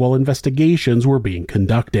tribe while investigations were being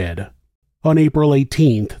conducted. On April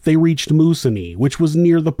 18th, they reached Moosonee, which was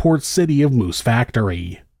near the port city of Moose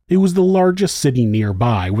Factory. It was the largest city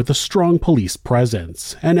nearby with a strong police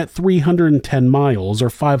presence, and at 310 miles or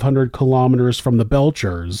 500 kilometers from the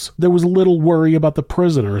Belchers, there was little worry about the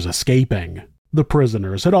prisoners escaping. The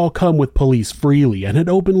prisoners had all come with police freely and had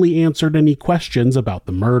openly answered any questions about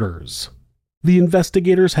the murders. The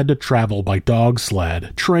investigators had to travel by dog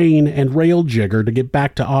sled, train, and rail jigger to get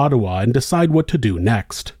back to Ottawa and decide what to do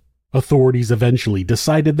next. Authorities eventually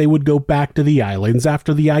decided they would go back to the islands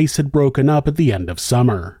after the ice had broken up at the end of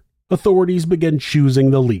summer. Authorities began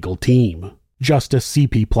choosing the legal team. Justice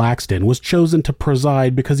C.P. Plaxton was chosen to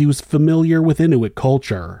preside because he was familiar with Inuit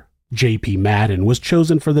culture. J.P. Madden was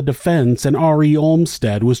chosen for the defense, and R.E.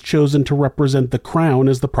 Olmsted was chosen to represent the Crown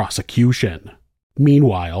as the prosecution.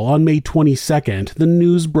 Meanwhile, on May 22nd, the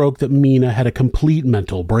news broke that Mina had a complete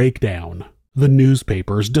mental breakdown. The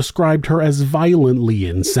newspapers described her as violently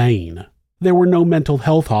insane. There were no mental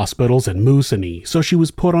health hospitals in Moosonee, so she was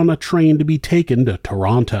put on a train to be taken to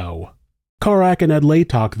Toronto. Ouyerack and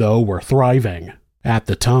Adleitok, though, were thriving. At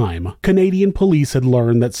the time, Canadian police had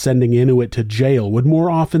learned that sending Inuit to jail would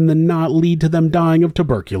more often than not lead to them dying of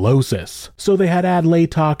tuberculosis, so they had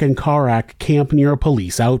Adleitok and Ouyerack camp near a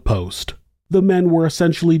police outpost. The men were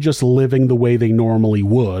essentially just living the way they normally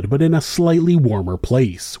would, but in a slightly warmer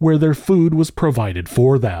place, where their food was provided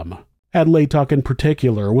for them. Adleitok in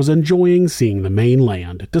particular was enjoying seeing the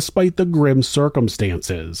mainland, despite the grim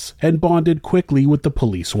circumstances, and bonded quickly with the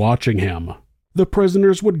police watching him. The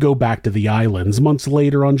prisoners would go back to the islands months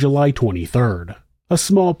later on July 23rd. A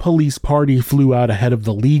small police party flew out ahead of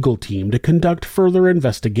the legal team to conduct further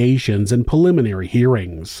investigations and preliminary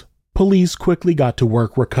hearings. Police quickly got to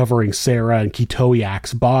work recovering Sala and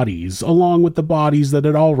Ouyerack's bodies, along with the bodies that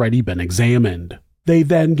had already been examined. They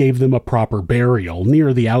then gave them a proper burial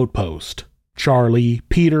near the outpost. Charlie,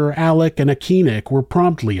 Peter, Alec, and Akinek were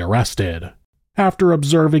promptly arrested. After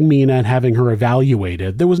observing Mina and having her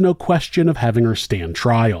evaluated, there was no question of having her stand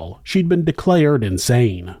trial. She'd been declared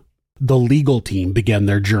insane. The legal team began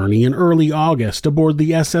their journey in early August aboard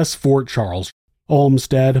the SS Fort Charles.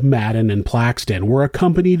 Olmsted, Madden, and Plaxton were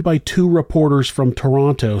accompanied by 2 reporters from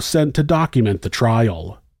Toronto sent to document the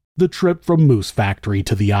trial. The trip from Moose Factory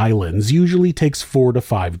to the islands usually takes 4 to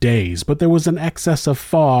 5 days, but there was an excess of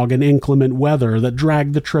fog and inclement weather that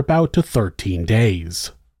dragged the trip out to 13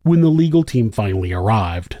 days. When the legal team finally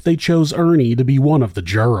arrived, they chose Ernie to be one of the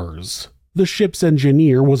jurors. The ship's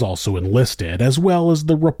engineer was also enlisted, as well as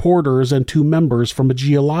the reporters and 2 members from a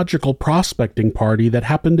geological prospecting party that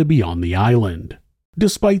happened to be on the island.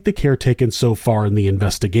 Despite the care taken so far in the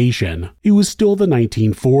investigation, it was still the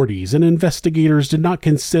 1940s and investigators did not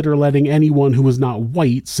consider letting anyone who was not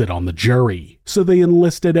white sit on the jury, so they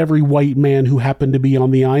enlisted every white man who happened to be on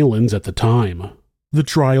the islands at the time. The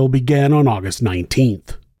trial began on August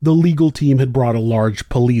 19th. The legal team had brought a large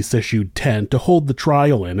police-issued tent to hold the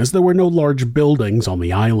trial in as there were no large buildings on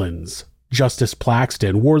the islands. Justice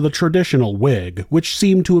Plaxton wore the traditional wig, which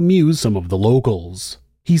seemed to amuse some of the locals.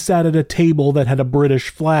 He sat at a table that had a British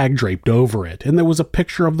flag draped over it, and there was a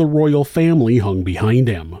picture of the royal family hung behind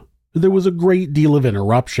him. There was a great deal of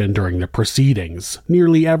interruption during the proceedings.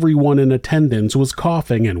 Nearly everyone in attendance was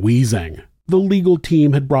coughing and wheezing. The legal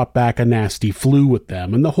team had brought back a nasty flu with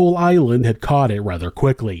them, and the whole island had caught it rather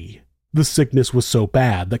quickly. The sickness was so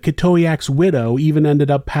bad that Ouyerack's widow even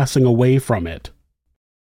ended up passing away from it.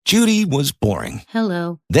 Judy was boring.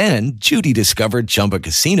 Hello. Then Judy discovered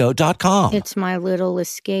ChumbaCasino.com. It's my little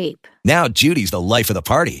escape. Now Judy's the life of the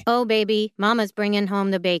party. Oh, baby, mama's bringing home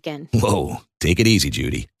the bacon. Whoa, take it easy,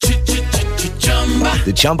 Judy.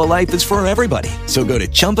 The Chumba life is for everybody. So go to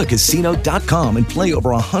ChumbaCasino.com and play over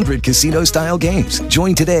 100 casino-style games.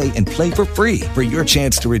 Join today and play for free for your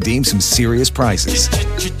chance to redeem some serious prizes.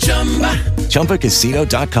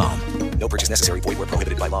 ChumbaCasino.com. No purchase necessary. Void where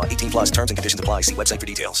prohibited by law. 18 plus terms and conditions apply. See website for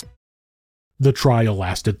details. The trial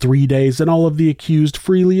lasted 3 days, and all of the accused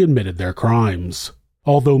freely admitted their crimes.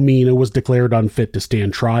 Although Mina was declared unfit to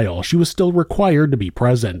stand trial, she was still required to be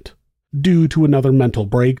present. Due to another mental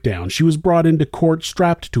breakdown, she was brought into court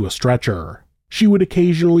strapped to a stretcher. She would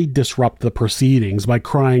occasionally disrupt the proceedings by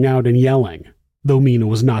crying out and yelling. Though Mina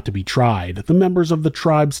was not to be tried, the members of the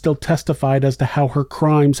tribe still testified as to how her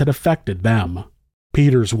crimes had affected them.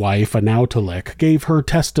 Peter's wife, Ouyerack, gave her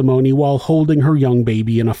testimony while holding her young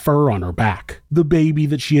baby in a fur on her back, the baby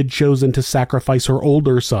that she had chosen to sacrifice her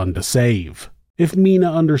older son to save. If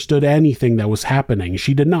Mina understood anything that was happening,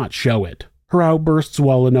 she did not show it. Her outbursts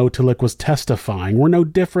while Ouyerack was testifying were no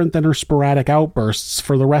different than her sporadic outbursts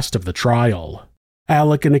for the rest of the trial.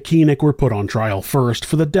 Alec and Ouyerack were put on trial first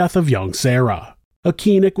for the death of young Sarah.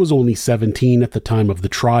 Ouyerack was only 17 at the time of the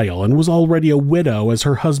trial and was already a widow as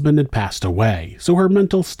her husband had passed away, so her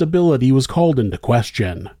mental stability was called into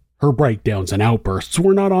question. Her breakdowns and outbursts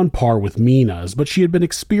were not on par with Mina's, but she had been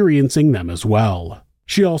experiencing them as well.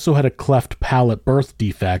 She also had a cleft palate birth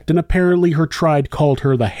defect, and apparently her tribe called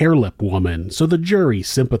her the hairlip woman, so the jury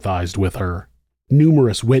sympathized with her.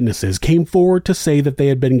 Numerous witnesses came forward to say that they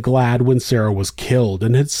had been glad when Sarah was killed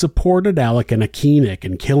and had supported Alec and Ouyerack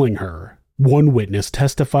in killing her. One witness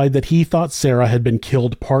testified that he thought Sarah had been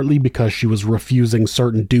killed partly because she was refusing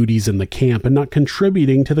certain duties in the camp and not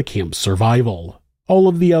contributing to the camp's survival. All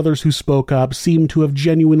of the others who spoke up seemed to have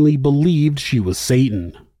genuinely believed she was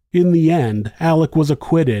Satan. In the end, Alec was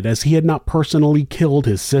acquitted as he had not personally killed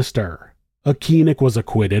his sister. Ouyerack was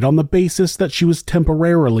acquitted on the basis that she was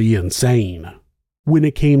temporarily insane. When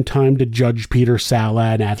it came time to judge Peter,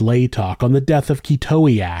 Sala, and Ouyerack on the death of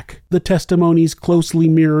Ouyerack, the testimonies closely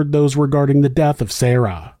mirrored those regarding the death of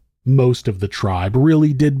Sarah. Most of the tribe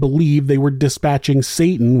really did believe they were dispatching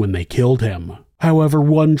Satan when they killed him. However,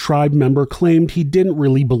 one tribe member claimed he didn't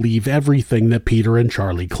really believe everything that Peter and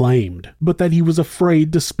Charlie claimed, but that he was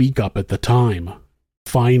afraid to speak up at the time.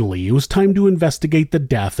 Finally, it was time to investigate the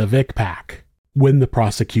death of Ouyerack. When the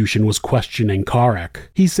prosecution was questioning Ouyerack,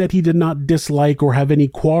 he said he did not dislike or have any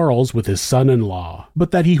quarrels with his son-in-law, but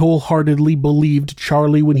that he wholeheartedly believed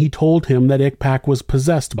Charlie when he told him that Ouyerack was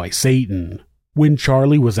possessed by Satan. When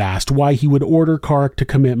Charlie was asked why he would order Ouyerack to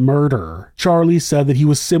commit murder, Charlie said that he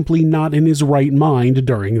was simply not in his right mind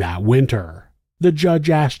during that winter. The judge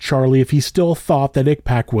asked Charlie if he still thought that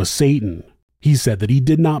Ouyerack was Satan. He said that he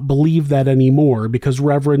did not believe that anymore because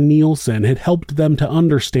Reverend Nielsen had helped them to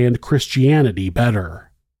understand Christianity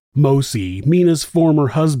better. Mosi, Mina's former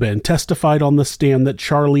husband, testified on the stand that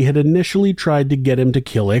Charlie had initially tried to get him to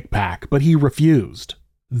kill Ouyerack, but he refused.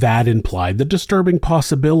 That implied the disturbing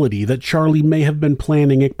possibility that Charlie may have been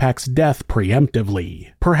planning Ouyerack's death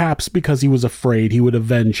preemptively, perhaps because he was afraid he would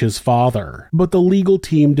avenge his father, but the legal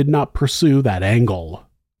team did not pursue that angle.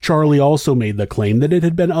 Charlie also made the claim that it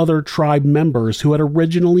had been other tribe members who had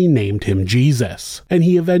originally named him Jesus, and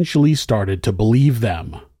he eventually started to believe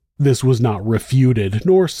them. This was not refuted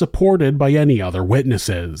nor supported by any other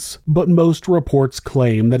witnesses, but most reports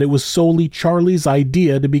claim that it was solely Charlie's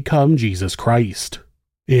idea to become Jesus Christ.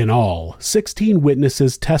 In all, 16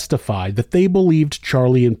 witnesses testified that they believed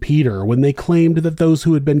Charlie and Peter when they claimed that those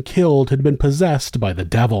who had been killed had been possessed by the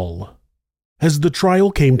devil. As the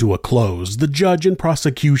trial came to a close, the judge and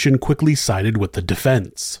prosecution quickly sided with the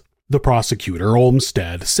defense. The prosecutor,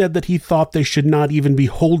 Olmsted, said that he thought they should not even be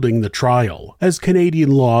holding the trial, as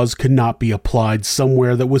Canadian laws could not be applied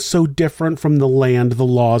somewhere that was so different from the land the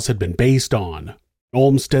laws had been based on.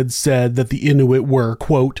 Olmsted said that the Inuit were,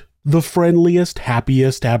 quote, the friendliest,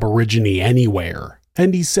 happiest aborigine anywhere,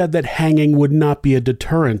 and he said that hanging would not be a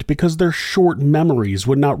deterrent because their short memories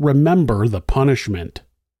would not remember the punishment.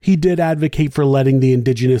 He did advocate for letting the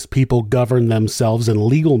indigenous people govern themselves in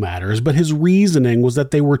legal matters, but his reasoning was that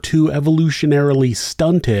they were too evolutionarily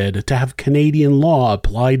stunted to have Canadian law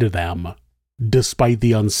apply to them. Despite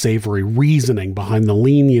the unsavory reasoning behind the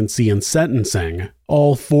leniency in sentencing,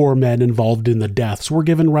 all 4 men involved in the deaths were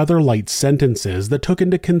given rather light sentences that took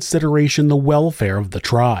into consideration the welfare of the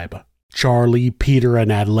tribe. Charlie, Peter,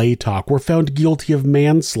 and Adlatok were found guilty of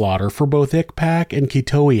manslaughter for both Ouyerack and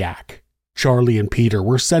Ouyerack. Charlie and Peter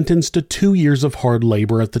were sentenced to 2 years of hard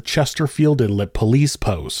labor at the Chesterfield Inlet police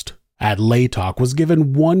post. Adlatok was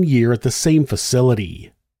given 1 year at the same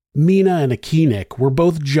facility. Mina and Ouyerack were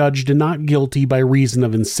both judged not guilty by reason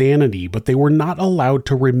of insanity, but they were not allowed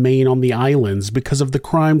to remain on the islands because of the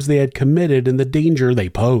crimes they had committed and the danger they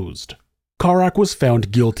posed. Ouyerack was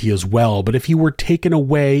found guilty as well, but if he were taken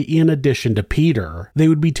away in addition to Peter, they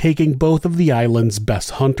would be taking both of the island's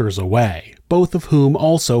best hunters away, both of whom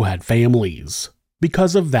also had families.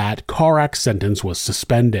 Because of that, Ouyerack's sentence was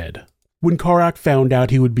suspended. When Ouyerack found out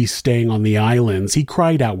he would be staying on the islands, he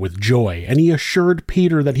cried out with joy, and he assured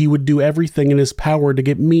Peter that he would do everything in his power to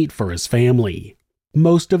get meat for his family.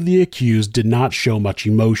 Most of the accused did not show much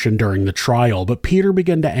emotion during the trial, but Peter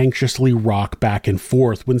began to anxiously rock back and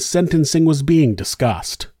forth when sentencing was being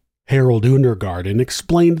discussed. Harold Undergarden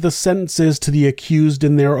explained the sentences to the accused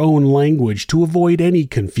in their own language to avoid any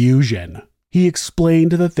confusion. He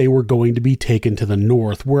explained that they were going to be taken to the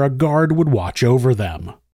north where a guard would watch over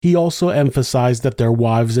them. He also emphasized that their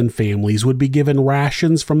wives and families would be given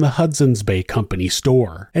rations from the Hudson's Bay Company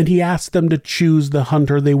store, and he asked them to choose the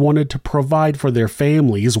hunter they wanted to provide for their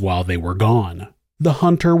families while they were gone. The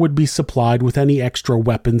hunter would be supplied with any extra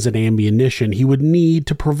weapons and ammunition he would need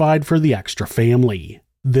to provide for the extra family.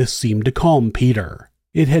 This seemed to calm Peter.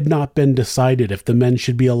 It had not been decided if the men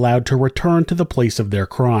should be allowed to return to the place of their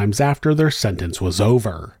crimes after their sentence was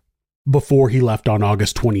over. Before he left on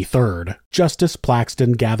August 23rd, Justice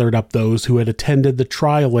Plaxton gathered up those who had attended the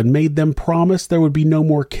trial and made them promise there would be no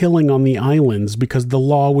more killing on the islands because the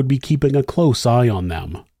law would be keeping a close eye on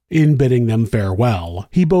them. In bidding them farewell,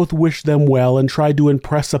 he both wished them well and tried to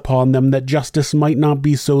impress upon them that justice might not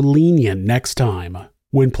be so lenient next time.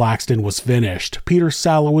 When Plaxton was finished, Peter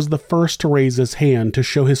Sala was the first to raise his hand to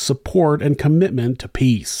show his support and commitment to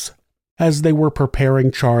peace. As they were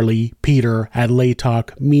preparing Charlie, Peter,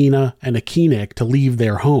 Adlatok, Mina, and Ouyerack to leave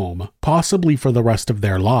their home, possibly for the rest of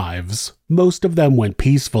their lives, most of them went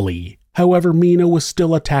peacefully. However, Mina was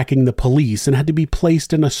still attacking the police and had to be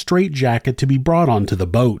placed in a straitjacket to be brought onto the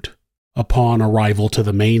boat. Upon arrival to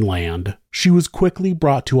the mainland, she was quickly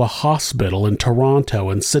brought to a hospital in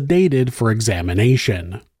Toronto and sedated for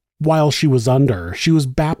examination. While she was under, she was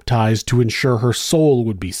baptized to ensure her soul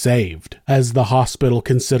would be saved, as the hospital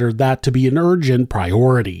considered that to be an urgent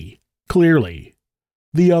priority. Clearly.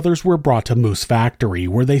 The others were brought to Moose Factory,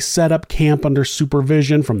 where they set up camp under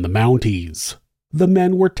supervision from the Mounties. The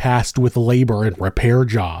men were tasked with labor and repair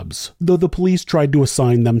jobs, though the police tried to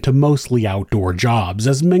assign them to mostly outdoor jobs,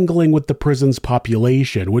 as mingling with the prison's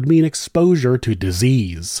population would mean exposure to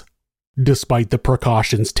disease. Despite the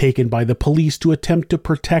precautions taken by the police to attempt to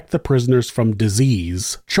protect the prisoners from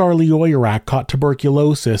disease, Charlie Ouyerack caught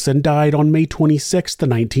tuberculosis and died on May 26,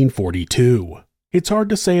 1942. It's hard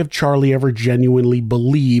to say if Charlie ever genuinely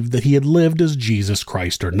believed that he had lived as Jesus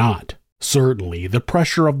Christ or not. Certainly, the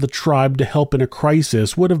pressure of the tribe to help in a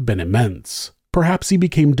crisis would have been immense. Perhaps he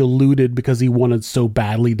became deluded because he wanted so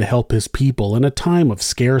badly to help his people in a time of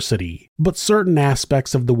scarcity, but certain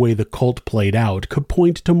aspects of the way the cult played out could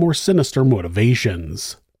point to more sinister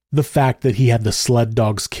motivations. The fact that he had the sled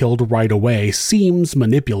dogs killed right away seems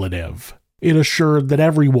manipulative. It assured that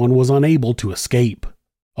everyone was unable to escape.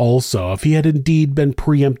 Also, if he had indeed been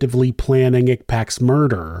preemptively planning Ouyerack's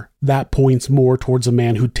murder, that points more towards a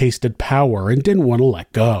man who tasted power and didn't want to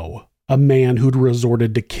let go. A man who'd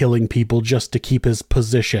resorted to killing people just to keep his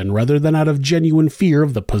position rather than out of genuine fear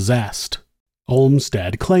of the possessed.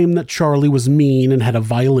 Olmsted claimed that Charlie was mean and had a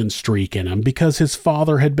violent streak in him because his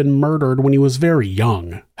father had been murdered when he was very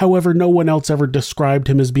young. However, no one else ever described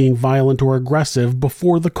him as being violent or aggressive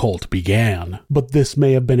before the cult began. But this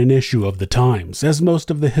may have been an issue of the times, as most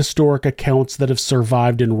of the historic accounts that have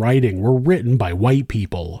survived in writing were written by white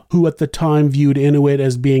people, who at the time viewed Inuit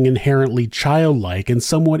as being inherently childlike and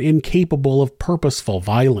somewhat incapable of purposeful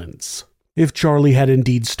violence. If Charlie had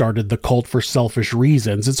indeed started the cult for selfish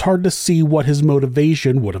reasons, it's hard to see what his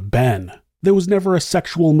motivation would have been. There was never a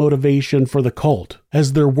sexual motivation for the cult,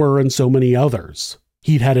 as there were in so many others.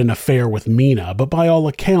 He'd had an affair with Mina, but by all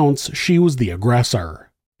accounts, she was the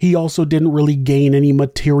aggressor. He also didn't really gain any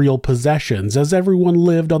material possessions, as everyone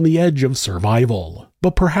lived on the edge of survival.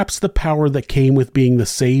 But perhaps the power that came with being the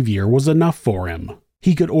savior was enough for him.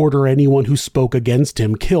 He could order anyone who spoke against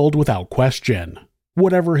him killed without question.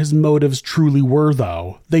 Whatever his motives truly were,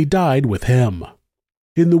 though, they died with him.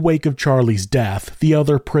 In the wake of Charlie's death, the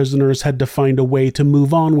other prisoners had to find a way to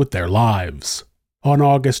move on with their lives. On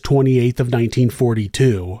August 28th of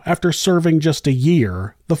 1942, after serving just a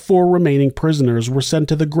year, the 4 remaining prisoners were sent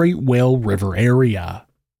to the Great Whale River area.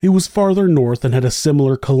 It was farther north and had a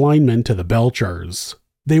similar alignment to the Belchers.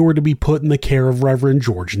 They were to be put in the care of Reverend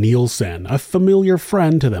George Nielsen, a familiar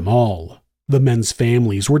friend to them all. The men's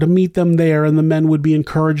families were to meet them there, and the men would be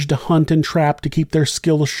encouraged to hunt and trap to keep their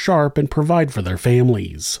skills sharp and provide for their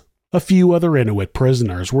families. A few other Inuit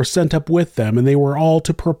prisoners were sent up with them, and they were all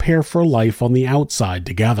to prepare for life on the outside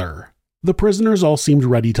together. The prisoners all seemed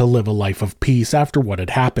ready to live a life of peace after what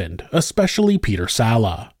had happened, especially Peter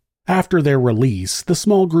Sala. After their release, the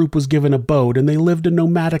small group was given a boat and they lived a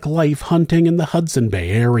nomadic life hunting in the Hudson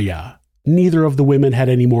Bay area. Neither of the women had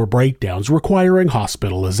any more breakdowns requiring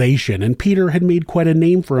hospitalization, and Peter had made quite a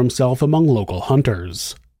name for himself among local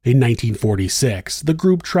hunters. In 1946, the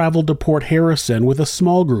group traveled to Port Harrison with a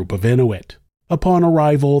small group of Inuit. Upon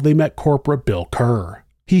arrival, they met Corporal Bill Kerr.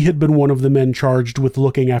 He had been one of the men charged with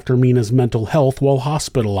looking after Mina's mental health while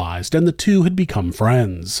hospitalized, and the two had become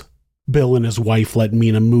friends. Bill and his wife let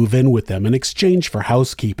Mina move in with them in exchange for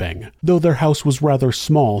housekeeping, though their house was rather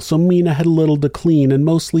small, so Mina had little to clean and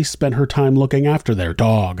mostly spent her time looking after their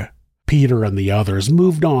dog. Peter and the others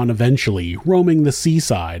moved on eventually, roaming the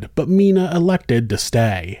seaside, but Mina elected to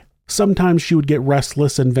stay. Sometimes she would get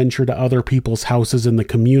restless and venture to other people's houses in the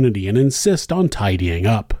community and insist on tidying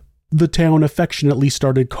up. The town affectionately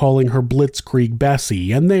started calling her Blitzkrieg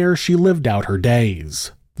Bessie, and there she lived out her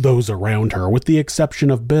days. Those around her, with the exception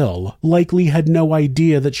of Bill, likely had no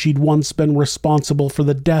idea that she'd once been responsible for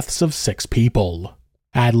the deaths of 6 people.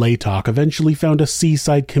 Adlatok eventually found a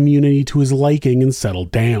seaside community to his liking and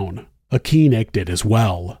settled down. Akinik did as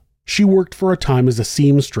well. She worked for a time as a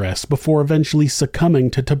seamstress before eventually succumbing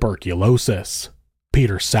to tuberculosis.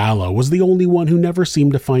 Peter Sala was the only one who never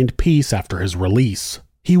seemed to find peace after his release.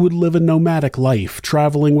 He would live a nomadic life,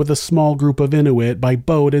 traveling with a small group of Inuit by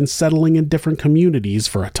boat and settling in different communities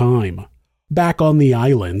for a time. Back on the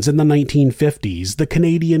islands in the 1950s, the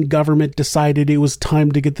Canadian government decided it was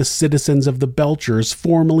time to get the citizens of the Belchers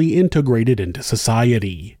formally integrated into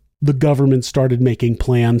society. The government started making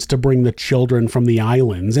plans to bring the children from the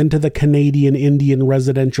islands into the Canadian Indian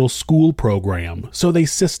Residential School program, so they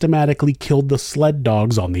systematically killed the sled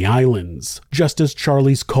dogs on the islands, just as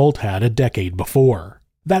Charlie's cult had a decade before.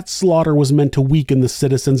 That slaughter was meant to weaken the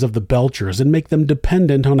citizens of the Belchers and make them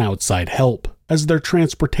dependent on outside help, as their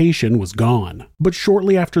transportation was gone. But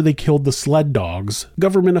shortly after they killed the sled dogs,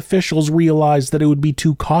 government officials realized that it would be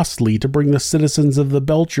too costly to bring the citizens of the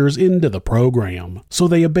Belchers into the program, so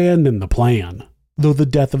they abandoned the plan. Though the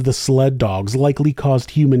death of the sled dogs likely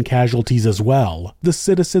caused human casualties as well, the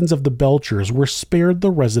citizens of the Belchers were spared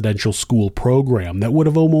the residential school program that would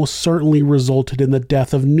have almost certainly resulted in the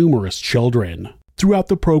death of numerous children. Throughout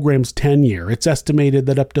the program's tenure, it's estimated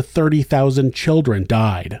that up to 30,000 children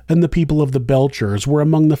died, and the people of the Belchers were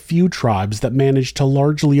among the few tribes that managed to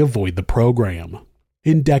largely avoid the program.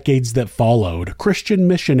 In decades that followed, Christian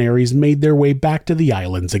missionaries made their way back to the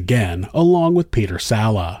islands again, along with Peter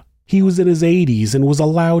Sala. He was in his 80s and was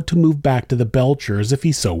allowed to move back to the Belchers if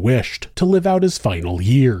he so wished, to live out his final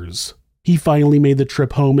years. He finally made the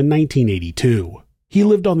trip home in 1982. He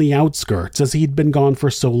lived on the outskirts as he'd been gone for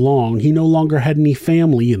so long he no longer had any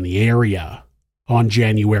family in the area. On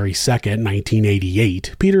January 2nd,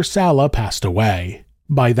 1988, Peter Sala passed away.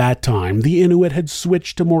 By that time, the Inuit had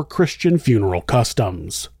switched to more Christian funeral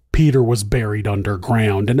customs. Peter was buried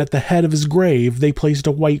underground, and at the head of his grave they placed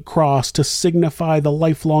a white cross to signify the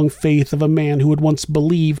lifelong faith of a man who had once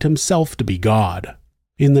believed himself to be God.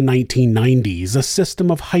 In the 1990s, a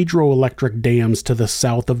system of hydroelectric dams to the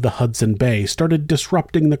south of the Hudson Bay started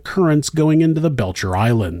disrupting the currents going into the Belcher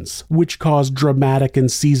Islands, which caused dramatic and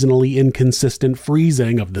seasonally inconsistent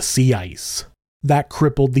freezing of the sea ice. That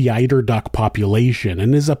crippled the eider duck population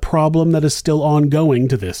and is a problem that is still ongoing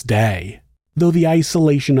to this day. Though the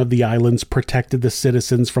isolation of the islands protected the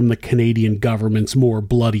citizens from the Canadian government's more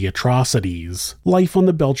bloody atrocities, life on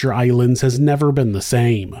the Belcher Islands has never been the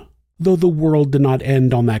same. Though the world did not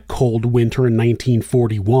end on that cold winter in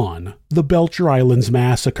 1941, the Belcher Islands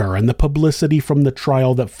massacre and the publicity from the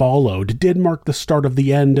trial that followed did mark the start of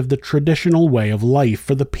the end of the traditional way of life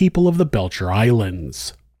for the people of the Belcher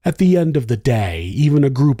Islands. At the end of the day, even a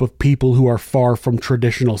group of people who are far from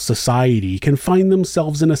traditional society can find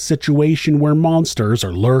themselves in a situation where monsters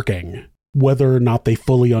are lurking. Whether or not they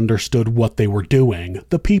fully understood what they were doing,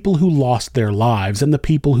 the people who lost their lives and the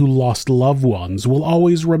people who lost loved ones will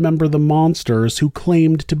always remember the monsters who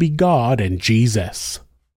claimed to be God and Jesus.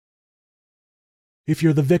 If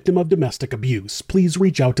you're the victim of domestic abuse, please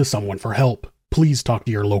reach out to someone for help. Please talk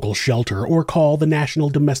to your local shelter or call the National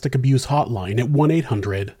Domestic Abuse Hotline at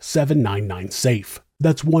 1-800-799-SAFE.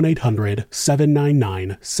 That's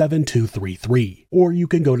 1-800-799-7233. Or you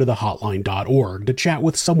can go to thehotline.org to chat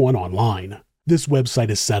with someone online. This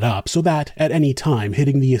website is set up so that, at any time,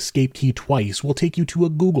 hitting the escape key twice will take you to a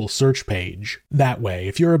Google search page. That way,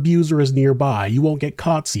 if your abuser is nearby, you won't get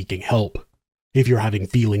caught seeking help. If you're having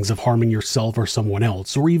feelings of harming yourself or someone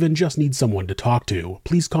else, or even just need someone to talk to,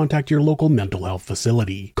 please contact your local mental health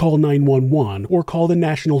facility. Call 911 or call the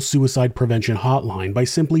National Suicide Prevention Hotline by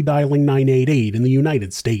simply dialing 988 in the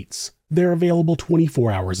United States. They're available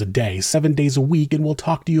 24 hours a day, 7 days a week, and will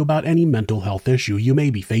talk to you about any mental health issue you may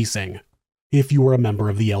be facing. If you are a member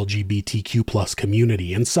of the LGBTQ+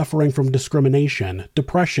 community and suffering from discrimination,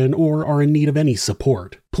 depression, or are in need of any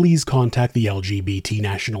support, please contact the LGBT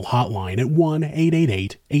National Hotline at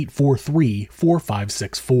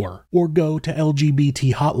 1-888-843-4564 or go to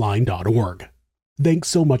lgbthotline.org. Thanks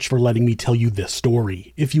so much for letting me tell you this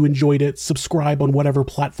story. If you enjoyed it, subscribe on whatever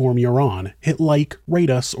platform you're on, hit like,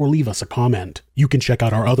 rate us, or leave us a comment. You can check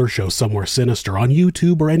out our other show, Somewhere Sinister, on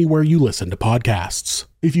YouTube or anywhere you listen to podcasts.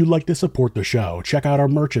 If you'd like to support the show, check out our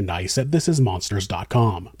merchandise at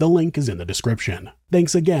thisismonsters.com. The link is in the description.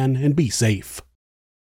 Thanks again, and be safe.